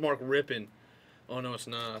Oh, God. this is marked Rippin'. Oh, no, it's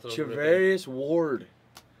not. I thought it was Rippin'. Travarius Ward.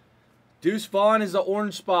 Deuce Vaughn is the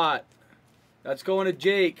orange spot. That's going to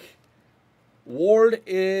Jake. Ward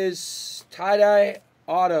is tie-dye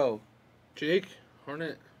auto. Jake,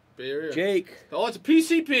 Hornet, Bay Area. Jake. Oh, it's a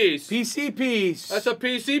PC piece. PC piece. That's a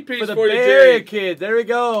PC piece for the for you, Bay Area Jake. kid. There we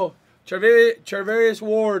go. Travarius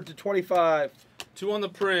Ward to 25. 2 on the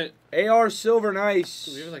print. AR Silver, nice.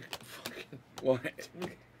 Dude, we have like fucking What?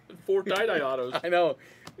 4 tie-dye autos. I know.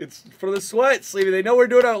 It's for the sweat, Sleevey. They know we're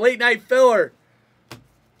doing a late night filler.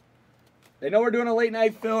 They know we're doing a late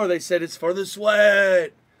night filler. They said it's for the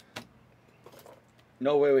sweat.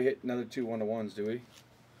 No way we hit another 2 1-to-1s, do we?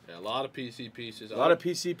 Yeah, a lot of PC pieces. A lot of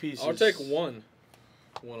PC pieces. I'll take 1.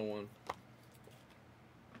 1-on-1.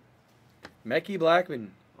 Mecky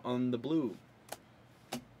Blackman on the blue.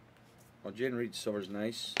 Oh, Jaden Reed Silver's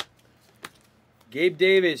nice. Gabe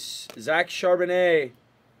Davis, Zach Charbonnet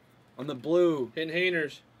on the blue. Hitting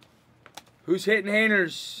Hainers. Who's hitting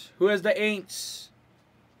Hainers? Who has the ain'ts?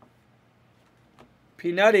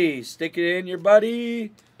 Peanutty, stick it in your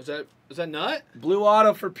buddy. Is that Nut? Blue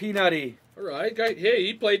auto for Peanutty. All right, guy. Hey,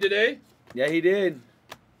 he played today. Yeah, he did.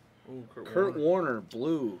 Ooh, Kurt Warner,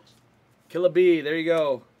 blue. Killer B, there you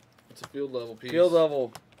go. It's a field level piece. Field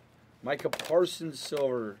level. Micah Parsons,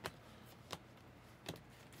 silver.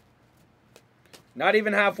 Not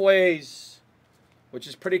even halfways, which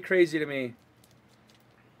is pretty crazy to me.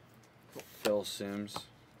 Phil Sims.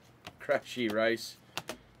 Crashy Rice.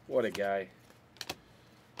 What a guy.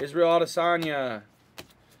 Israel Adesanya.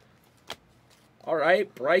 All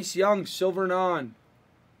right, Bryce Young, silver non.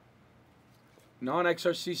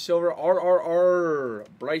 Non-XRC silver. RRR.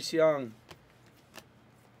 Bryce Young.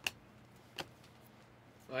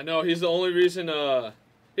 I know he's the only reason. He had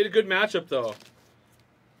a good matchup though.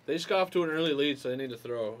 They just got off to an early lead, so they need to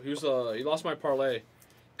throw. He lost my parlay.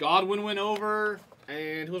 Godwin went over,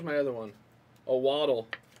 and who was my other one? Oh, Waddle.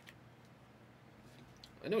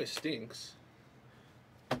 I know he stinks.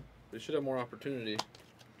 They should have more opportunity.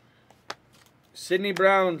 Sidney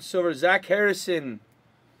Brown, silver. Zach Harrison,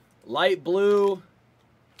 light blue,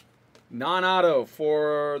 non-auto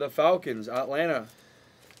for the Falcons, Atlanta.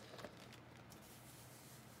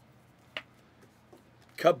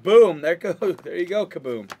 Kaboom! There you go,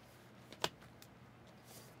 Kaboom.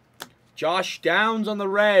 Josh Downs on the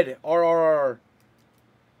red, RRR.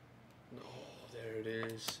 Oh, there it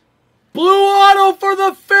is. Blue auto for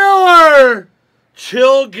the filler.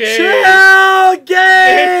 Chill Gates. Chill Gates.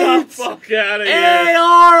 Get the fuck out of here.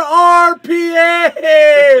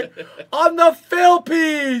 ARRPA on the fill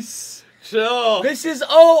piece. Chill. This is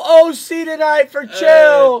OOC tonight for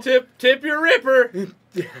Chill. Tip your ripper.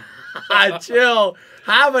 Chill.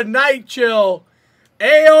 Have a night, Chill.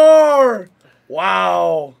 AR.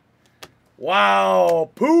 Wow. Wow.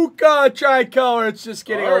 Puka tricolor. It's just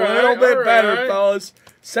getting a little bit better, fellas.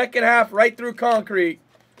 Second half right through concrete.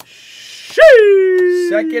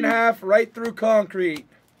 Second half right through concrete.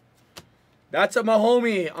 That's a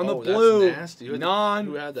Mahomie on the blue.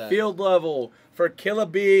 Non-field level for Killa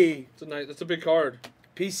B. That's a big card.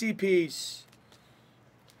 PC piece.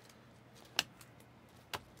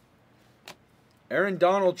 Aaron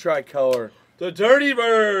Donald tricolor. The Dirty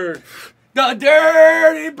Bird. The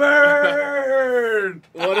Dirty Bird.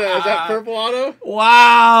 What is that? Purple auto?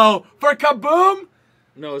 Wow. For Kaboom?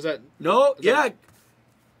 No, is that? No, yeah.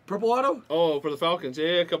 Purple auto? Oh, for the Falcons.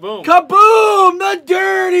 Yeah, Kaboom. Kaboom! The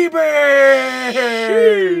Dirty Bird.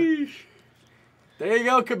 Sheesh. There you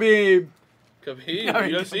go, Khabib. Khabib.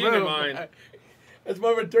 You don't see him in mine. That's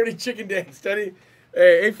more of a dirty chicken dance, Teddy.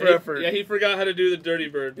 Hey, A for effort. Yeah, he forgot how to do the Dirty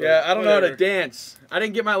Bird. Yeah, I don't know how to dance. I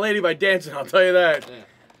didn't get my lady by dancing, I'll tell you that. Yeah.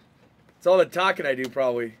 It's all the talking I do,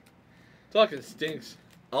 probably. Talking stinks.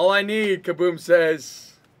 All I need, Kaboom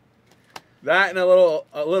says. That and a little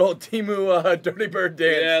Timu Dirty Bird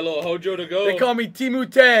dance. Yeah, a little Hojo to go. They call me Timu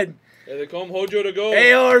Ted. Yeah, they call him Hojo to go.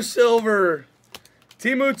 AR Silver.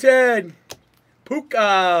 Timu Ted.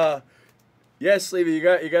 Puka. Yes, Sleevy, you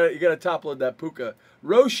got to top load that Puka.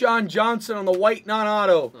 Roshan Johnson on the white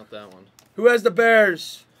non-auto. Not that one. Who has the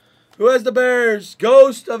Bears? Who has the Bears?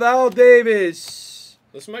 Ghost of Al Davis.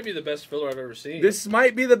 This might be the best filler I've ever seen. This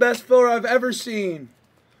might be the best filler I've ever seen.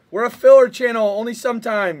 We're a filler channel, only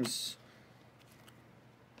sometimes.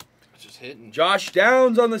 It's just hitting. Josh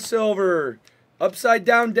Downs on the silver. Upside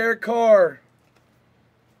down Derek Carr.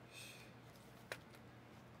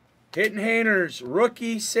 Hitting Hainers.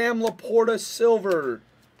 Rookie Sam Laporta silver.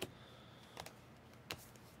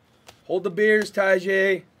 Hold the beers,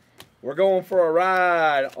 Tajay. We're going for a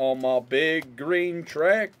ride on my big green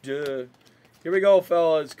tractor. Here we go,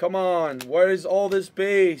 fellas. Come on. Where's all this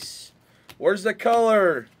base? Where's the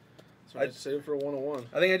color? So I'd save it for a 101.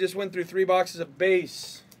 I think I just went through 3 boxes of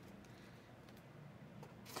base.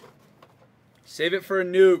 Save it for a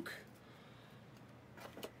nuke.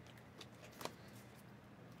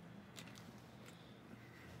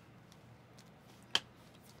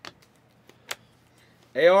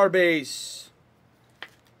 AR base.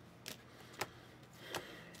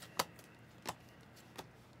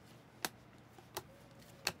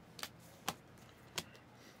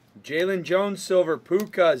 Jalen Jones silver.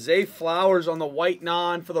 Puka. Zay Flowers on the white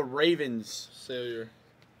non for the Ravens. Sailor.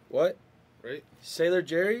 What? Right? Sailor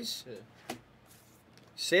Jerry's? Yeah.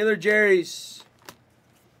 Sailor Jerry's.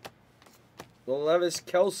 The Levis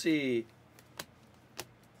Kelsey.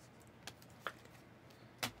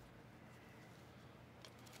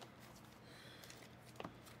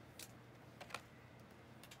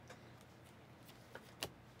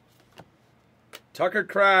 Tucker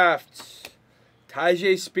Kraft.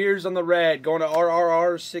 Tyjae Spears on the red. Going to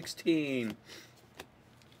RRR 16.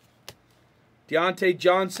 Deontay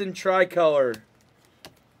Johnson tricolor.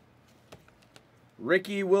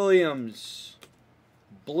 Ricky Williams.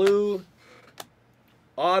 Blue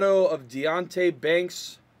auto of Deontay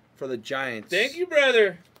Banks for the Giants. Thank you,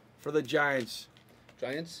 brother. For the Giants.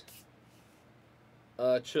 Giants?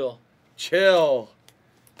 Chill. Chill.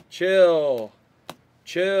 Chill.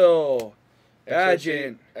 Chill.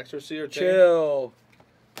 Pageant. XRC or Chill.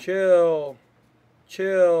 Chill.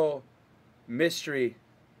 Chill. Mystery.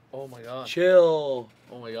 Oh my gosh. Chill.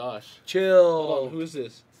 Oh my gosh. Chill. Hold on, who is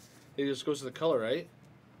this? It just goes to the color, right?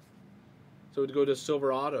 So it would go to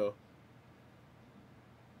silver auto.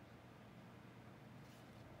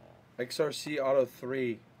 XRC Auto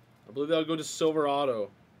 3. I believe that would go to Silver Auto.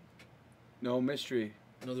 No mystery.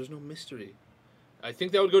 No, there's no mystery. I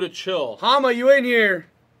think that would go to Chill. Hama, you in here?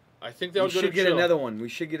 I think that would go to Chill. We should get another one. We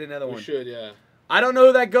should get another one. We should, yeah. I don't know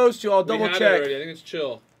who that goes to. I'll double We had check. it already. I think it's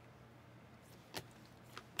Chill.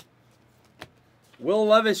 Will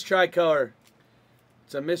Levis tricolor.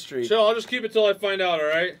 It's a mystery. Chill, I'll just keep it till I find out, all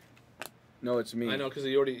right? No, it's me. I know, because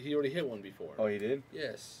he already hit one before. Oh, he did?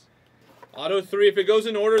 Yes. Auto 3, if it goes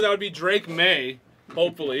in order, that would be Drake May,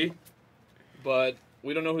 hopefully. But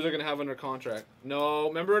we don't know who they're going to have under contract. No,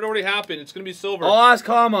 remember it already happened. It's going to be Silver. I'll ask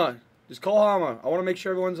Hama. Just call Hama. I want to make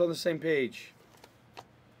sure everyone's on the same page.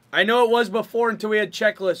 I know it was before until we had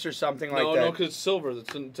checklists or something like that. No, because it's Silver.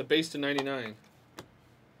 It's a base to 99.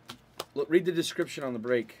 Look, read the description on the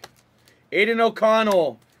break. Aiden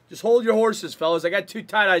O'Connell. Just hold your horses, fellas. I got 2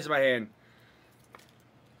 tie-dyes in my hand.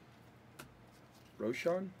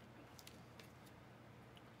 Roshan?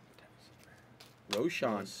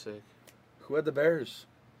 Roshan. That's sick. Who had the Bears?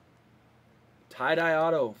 Tie-dye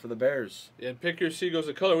auto for the Bears. Yeah, and pick your C goes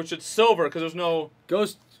to color, which it's Silver because there's no...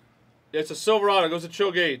 Ghost. Yeah, it's a Silver Auto. It goes to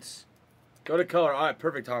Chill Gates. Go to color. All right,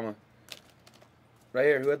 perfect, Hama. Right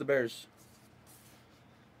here. Who had the Bears?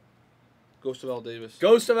 Ghost of Al Davis.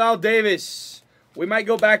 Ghost of Al Davis. We might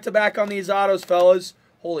go back-to-back on these autos, fellas.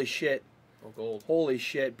 Holy shit. Oh, gold. Holy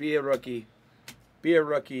shit. Be a rookie. Be a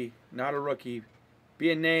rookie. Not a rookie.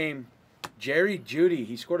 Be a name. Jerry Jeudy.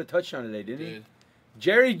 He scored a touchdown today, didn't he?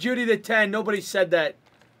 Jerry Jeudy the 10. Nobody said that.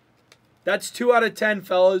 That's 2 out of 10,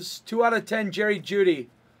 fellas. 2 out of 10, Jerry Jeudy.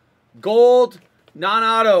 Gold,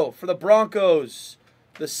 non-auto for the Broncos.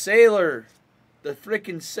 The Sailor. The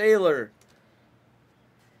freaking Sailor.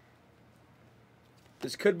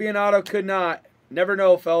 This could be an auto, could not. Never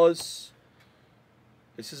know, fellas.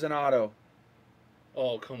 This is an auto.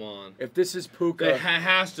 Oh, come on. If this is Puka. It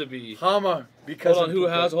has to be. Hama. Because Hold on, who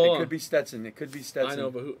has? Hold it on. could be Stetson. It could be Stetson. I know,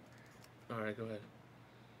 but who? All right, go ahead.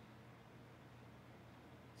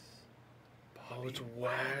 Oh, it's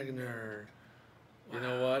Wagner. You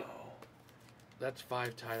know what? That's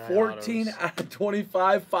 5 tie-dye 14 autos. out of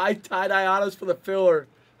 25. 5 tie-dye autos for the filler.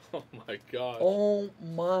 Oh, my God. Oh,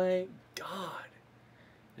 my God.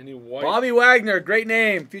 Any white? Bobby Wagner. Great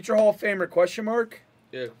name. Future Hall of Famer. Question mark?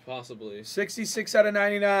 Yeah, possibly. 66 out of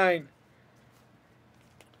 99.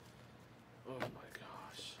 Oh, my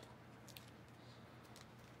gosh.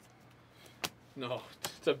 No,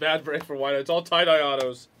 it's a bad break for white. It's all tie-dye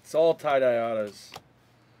autos. It's all tie-dye autos.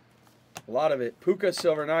 A lot of it. Puka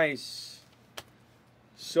Silver Nice.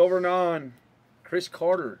 Silver Non. Chris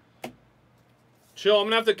Carter. Chill, I'm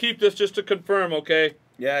going to have to keep this just to confirm, okay?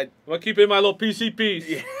 Yeah. I'm going to keep it in my little PC piece.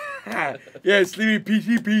 Yeah. Yeah, Sleepy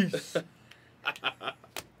PC piece.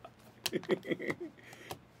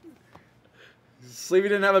 Sleepy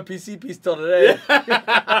didn't have a PC piece till today.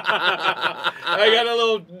 I got a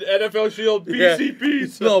little NFL Shield PC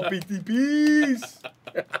piece. Little PC piece.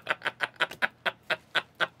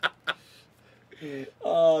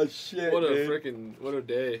 Oh, shit, What a man. freaking, what a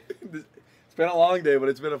day. It's been a long day, but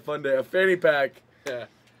it's been a fun day. A fanny pack. Yeah,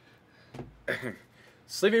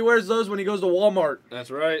 Sleepy wears those when he goes to Walmart.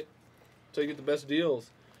 that's right. So you get the best deals.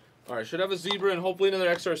 All right, should have a zebra and hopefully another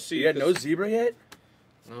XRC. You had no zebra yet?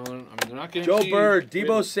 No, I mean, they're not getting Joe Bird,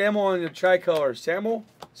 Debo Samuel on the tricolor. Samuel?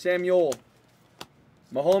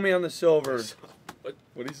 Mahomie on the silver. What?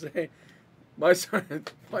 What'd he say? My son.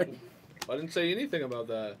 I didn't say anything about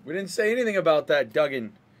that. We didn't say anything about that,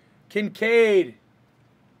 Duggan. Kincaid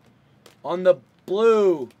on the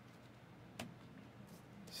blue. He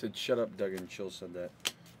said, shut up, Duggan. Chill said that.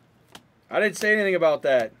 I didn't say anything about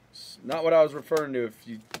that. It's not what I was referring to. If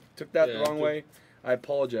you took that the wrong way, I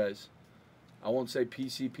apologize. I won't say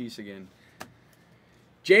PC piece again.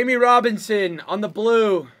 Jamie Robinson on the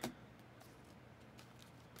blue.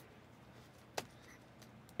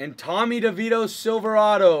 And Tommy DeVito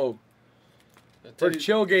Silverado for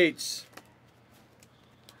Chillgates.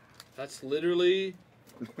 That's literally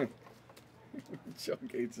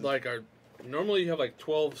Chillgates. like our. Normally you have like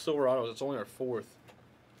 12 Silverados. It's only our 4th.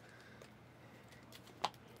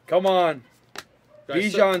 Come on.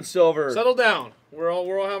 Guys, Bijan Silver. Settle down. We're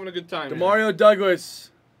all having a good time. here. Demario Douglas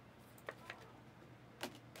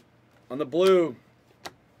on the blue.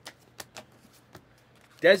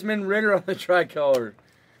 Desmond Ritter on the tricolor.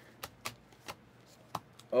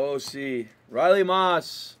 OC. Riley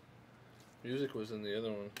Moss. Music was in the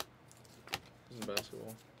other one. He's in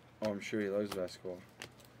basketball. Oh, I'm sure he loves basketball.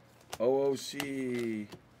 OOC.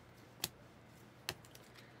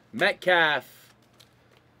 Metcalf.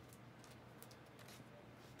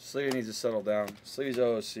 Sleevy needs to settle down. Sleevy's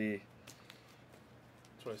OOC.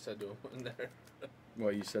 That's what I said to him in there.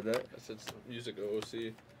 What, you said that? I said music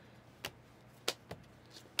OOC.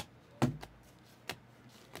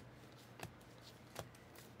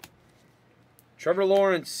 Trevor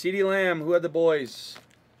Lawrence, CeeDee Lamb. Who had the boys?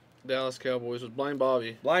 Dallas Cowboys with Blind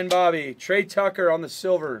Bobby. Blind Bobby. Trey Tucker on the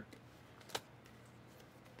silver.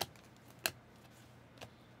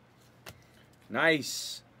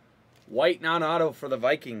 Nice. White non-auto for the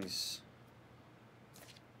Vikings.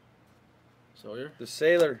 Sawyer. The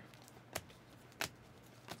Sailor.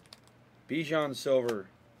 Bijan silver.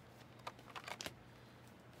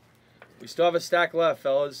 We still have a stack left,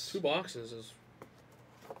 fellas. 2 boxes is.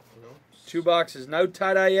 You know, 2 boxes. No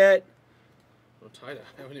tie-dye yet. no tie-dye.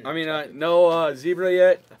 I mean, no zebra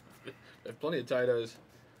yet. I have plenty of tie-dyes.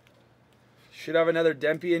 Should have another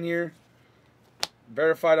Dempy in here.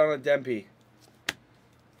 Verified on a Dempy.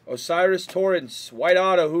 Osiris Torrance. White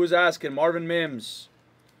auto. Who was asking? Marvin Mims.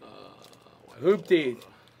 Hoopty.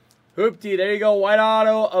 Hoopty. There you go. White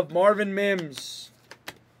auto of Marvin Mims.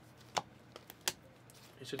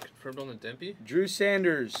 You said confirmed on the Dempy? Drew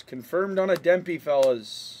Sanders. Confirmed on a Dempy,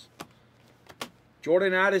 fellas.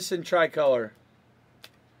 Jordan Addison tricolor.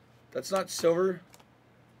 That's not silver.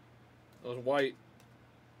 That was white.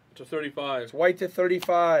 To 35. It's white to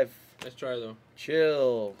 35. Nice try, though.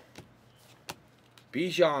 Chill.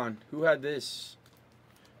 Bijan. Who had this?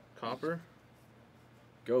 Copper.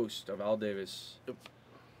 Ghost of Al Davis. Yep.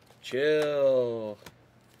 Chill.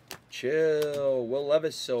 Chill. Will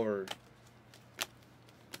Levis silver.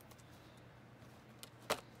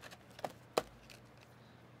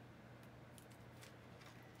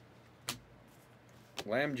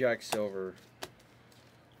 Lambjack silver.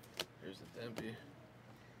 Here's the Dempy.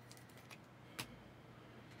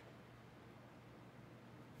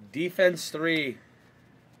 Defense 3.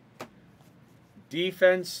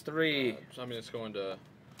 Defense 3. So, I mean, it's going to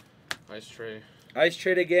Ice Tray. Ice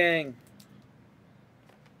Trader Gang.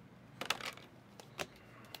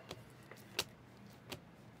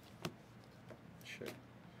 Shit.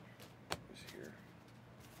 Who's here?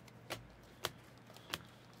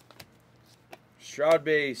 Stroud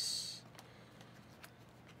base.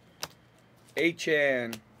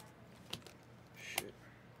 Achan. Shit.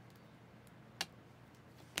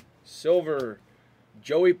 Silver.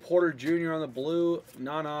 Joey Porter Jr. on the blue.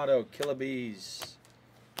 Non-auto. Killer Bees.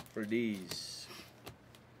 For these.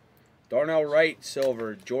 Darnell Wright,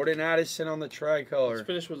 silver. Jordan Addison on the tricolor. Let's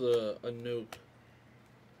finish with a nuke.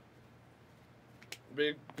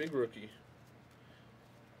 Big rookie.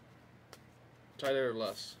 Tie there or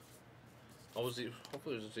less. Hopefully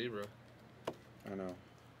there's a zebra. I know.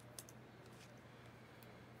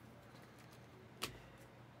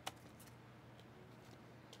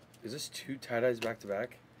 Is this 2 tie-dyes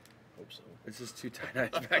back-to-back? Hope so. This is 2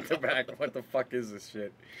 tie-dyes back-to-back. What the fuck is this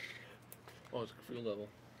shit? Oh, it's field level.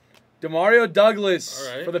 Demario Douglas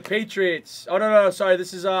All right. for the Patriots. Oh, no, sorry.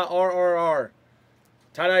 This is RRR.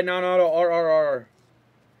 Tie-dye non-auto RRR.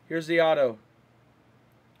 Here's the auto.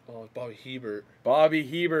 Oh, it's Bobby Hebert. Bobby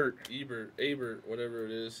Hebert. Abert, whatever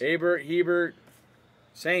it is. Hebert.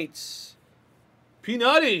 Saints.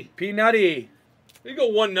 Peanutty. Peanutty. There you go,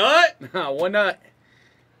 one nut. One nut.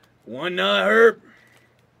 One nut, Herb.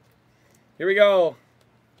 Here we go.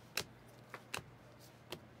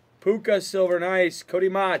 Puka silver, nice. Cody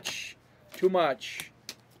Mach. Too much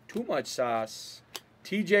sauce.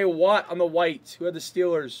 TJ Watt on the white. Who had the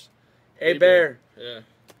Steelers? Hey, Bear. Yeah.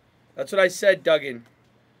 That's what I said, Duggan.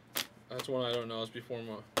 That's one I don't know. It's before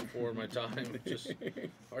my time. Just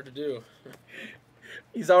hard to do.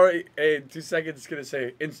 He's already, in 2 seconds, going to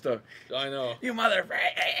say Insta. I know. You motherfucker.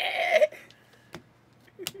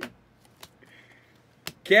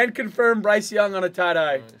 Can confirm Bryce Young on a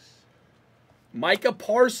tie-dye. Nice. Micah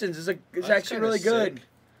Parsons is That's actually kinda really good. sick.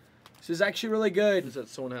 This is actually really good. Does that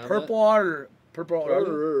someone have Purple auto for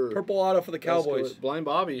the that? Cowboys. Blind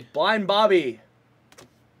Bobby. Blind Bobby.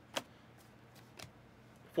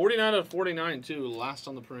 49 out of 49 too. Last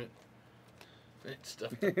on the print. Great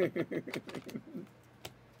stuff.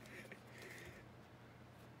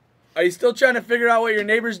 Are you still trying to figure out what your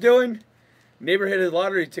neighbor's doing? Neighbor hit a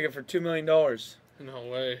lottery ticket for $2 million. No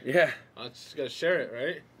way. Yeah. I just gotta share it,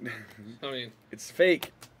 right? I mean, It's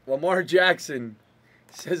fake. Lamar Jackson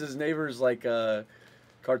says his neighbor's like a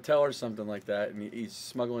cartel or something like that, and he's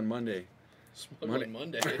smuggling Monday. smuggling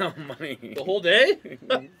Monday. Money. The whole day?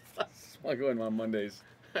 Smuggling on Mondays.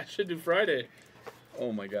 I should do Friday.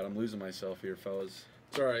 Oh my God, I'm losing myself here, fellas.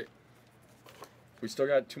 It's all right. We still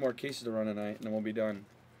got 2 more cases to run tonight, and then we'll be done.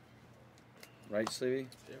 Right, Sleevey?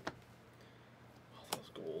 Yeah. Oh, that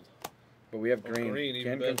was gold. But we have Oh, green. green,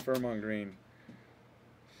 even Can better. confirm on green.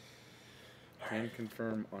 Can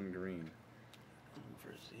confirm on green.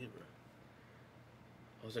 For a zebra.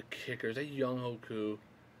 That was a kicker. Is that Young Hoku?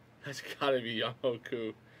 That's gotta be Young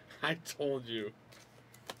Hoku. I told you.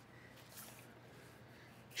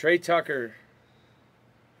 Trey Tucker.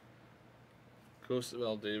 Coast of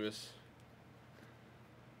L. Davis.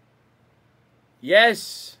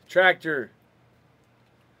 Yes, Tractor.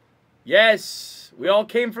 Yes, we all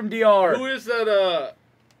came from DR. Who is that?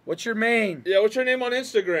 What's your main? Yeah, what's your name on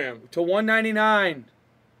Instagram? To 199.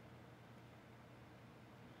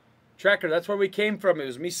 Tracker, that's where we came from. It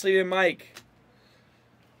was me, Sleeve, and Mike.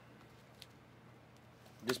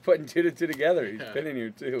 Just putting 2 to 2 together. He's been in here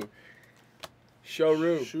too.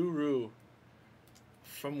 Shuru.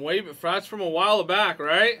 That's from a while back,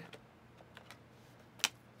 right?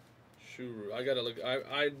 Shuru. I gotta look.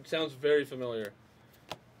 I sounds very familiar.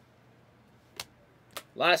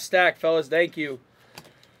 Last stack, fellas. Thank you.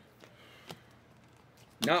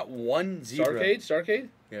 Not one zebra. Starcade?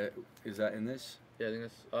 Yeah, is that in this? Yeah, I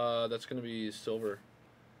think that's gonna be silver.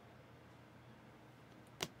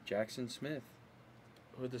 Jackson Smith.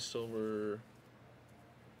 With the silver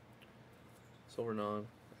non.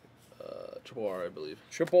 Triple R, I believe.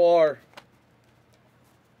 Triple R.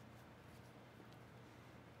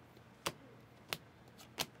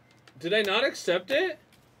 Did I not accept it?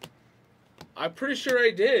 I'm pretty sure I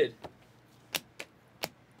did.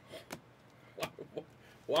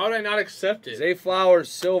 Why would I not accept it? Zay Flowers,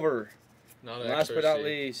 silver. Not Last but not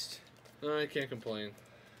least. No, I can't complain.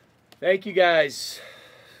 Thank you, guys.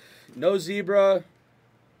 No zebra.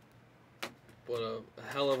 What a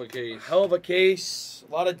hell of a case. Hell of a case.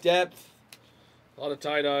 A lot of depth. A lot of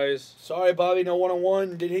tie-dyes. Sorry, Bobby, no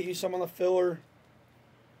one-on-one. Did hit you some on the filler.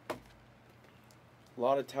 A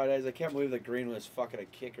lot of tie-dyes. I can't believe the green was fucking a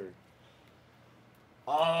kicker.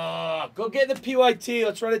 Go get the PYT.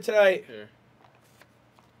 Let's run it tonight. Here.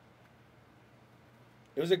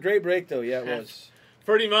 It was a great break, though. Yeah, it was.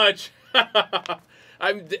 Pretty much.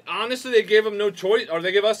 Honestly, they gave him no choice, or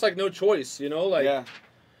they give us like no choice. You know, like yeah.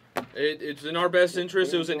 It's in our best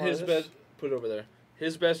interest. It was in his this? best. Put it over there.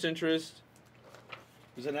 His best interest.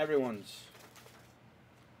 It was in everyone's.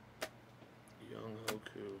 Young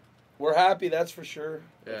Hoku. We're happy, that's for sure.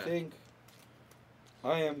 Yeah. I think.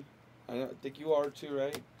 I am. I think you are too,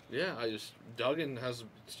 right? Yeah, Duggan has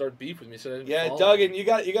started beef with me. Said I didn't Yeah, follow Duggan, him. you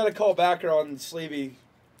got to call backer on Sleevey.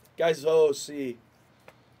 Guy's OOC.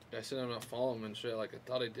 I said I'm not following him and shit. Like I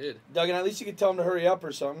thought I did. Duggan, at least you could tell him to hurry up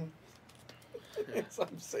or something. So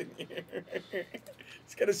I'm sitting here.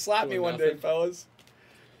 He's gonna slap me one day, fellas.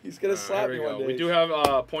 He's gonna slap me one day. We do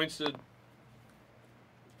have points to.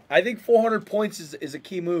 I think 400 points is a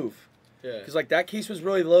key move. Yeah. Because like that case was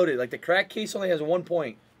really loaded. Like the crack case only has 1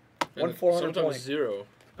 point. And 400 sometimes point. 0.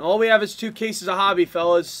 And all we have is 2 cases of hobby,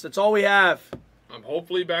 fellas. That's all we have.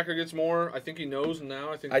 Hopefully Backer gets more. I think he knows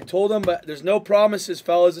now. I told him, but there's no promises,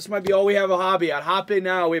 fellas. This might be all we have a hobby. I'd hop in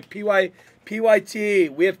now. We have PYT.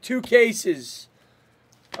 We have 2 cases.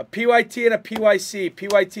 A PYT and a PYC.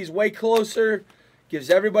 PYT's way closer. Gives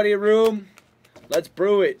everybody a room. Let's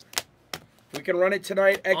brew it. If we can run it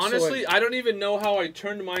tonight, excellent. Honestly, I don't even know how I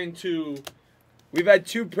turned mine to... We've had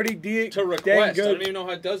 2 pretty to request. I don't even know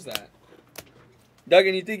how it does that.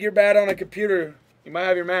 Duggan, you think you're bad on a computer? You might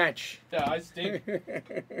have your match. Yeah, I stink.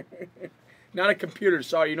 Not a computer,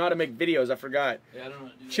 sorry. You know how to make videos. I forgot. Yeah, I don't know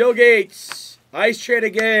how to do that. Chill Gates. Ice Trader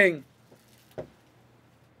Gang.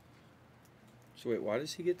 So wait, why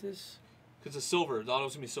does he get this? Because it's silver. The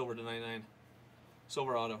auto's going to be silver to 99.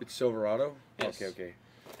 Silver auto. It's Silverado? Yes. Okay.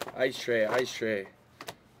 Ice Tray.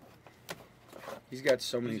 He's got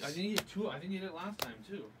so many... I think he did 2. I think he did it last time,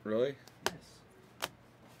 too. Really? Yes.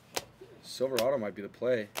 Silverado might be the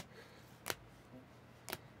play.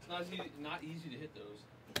 It's not easy to hit those.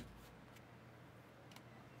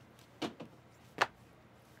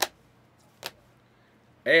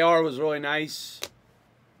 AR was really nice.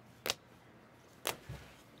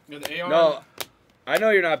 Yeah, the AR... No, I know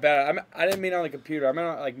you're not bad. I didn't mean on the computer. I meant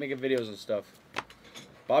on, like making videos and stuff.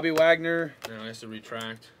 Bobby Wagner. No, I have to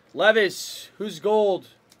retract. Levis, who's gold?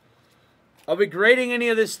 Are we grading any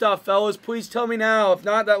of this stuff, fellas? Please tell me now. If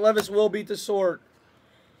not, that Levis will beat the sort.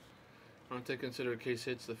 Aren't they considered case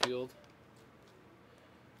hits the field?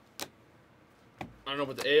 I don't know,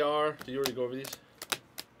 but the AR... Did you already go over these?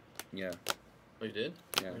 Yeah. Oh, you did?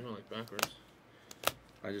 Yeah. I went like backwards.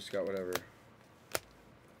 I just got whatever.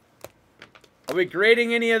 Are we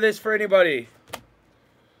grading any of this for anybody?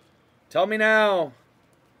 Tell me now.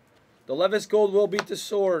 The Levis Gold will beat the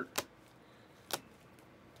sort.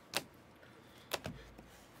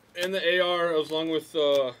 And the AR, along with,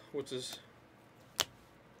 what's this?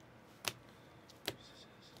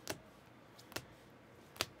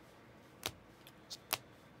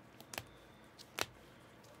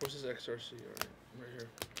 What's this XRC? Right here.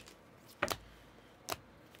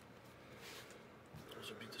 Those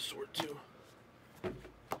will beat the sword too.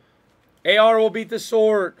 AR will beat the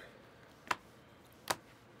sword.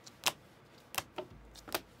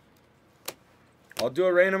 I'll do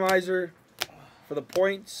a randomizer for the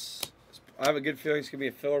points. I have a good feeling it's going to be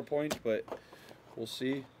a filler point, but we'll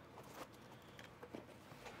see.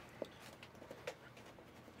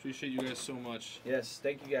 Appreciate you guys so much. Yes,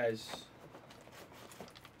 thank you guys.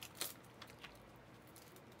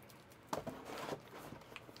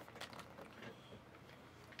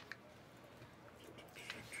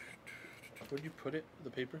 Where'd you put it?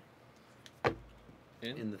 The paper?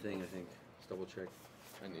 In the thing, I think. Let's double check.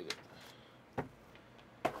 I need it.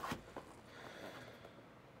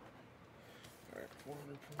 Alright,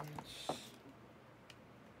 400 points.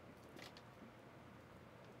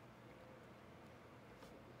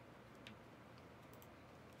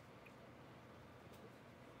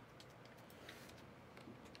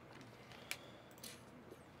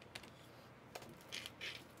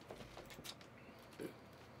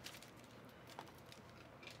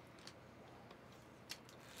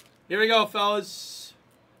 Here we go, fellas.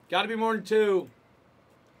 Got to be more than 2.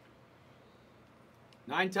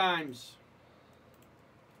 9 times.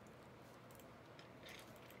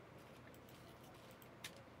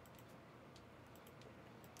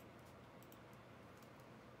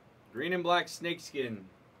 Green and black snakeskin.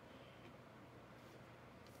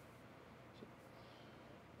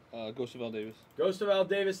 Ghost of Al Davis. Ghost of Al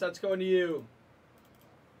Davis, that's going to you.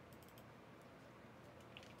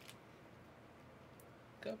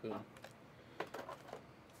 Kaboom.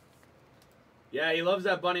 Yeah, he loves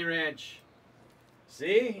that bunny ranch.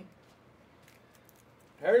 See?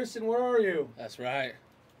 Harrison, where are you? That's right.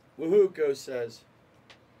 Woohoo, Ghost says.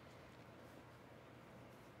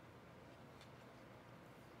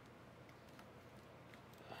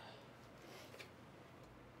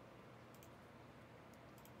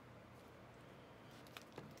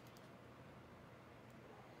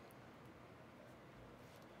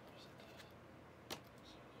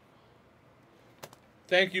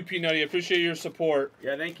 Thank you, Peanutty. I appreciate your support.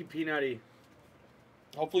 Yeah, thank you, Peanutty.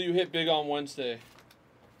 Hopefully you hit big on Wednesday.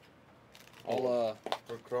 I'll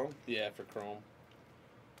For Chrome? yeah, for Chrome.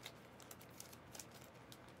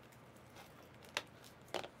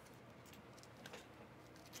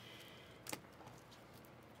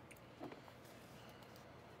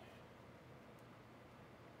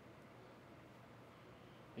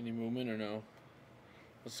 Any movement or no?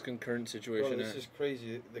 What's the concurrent situation Bro, this at? is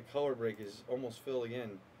crazy. The color break is almost filled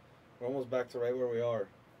again. We're almost back to right where we are.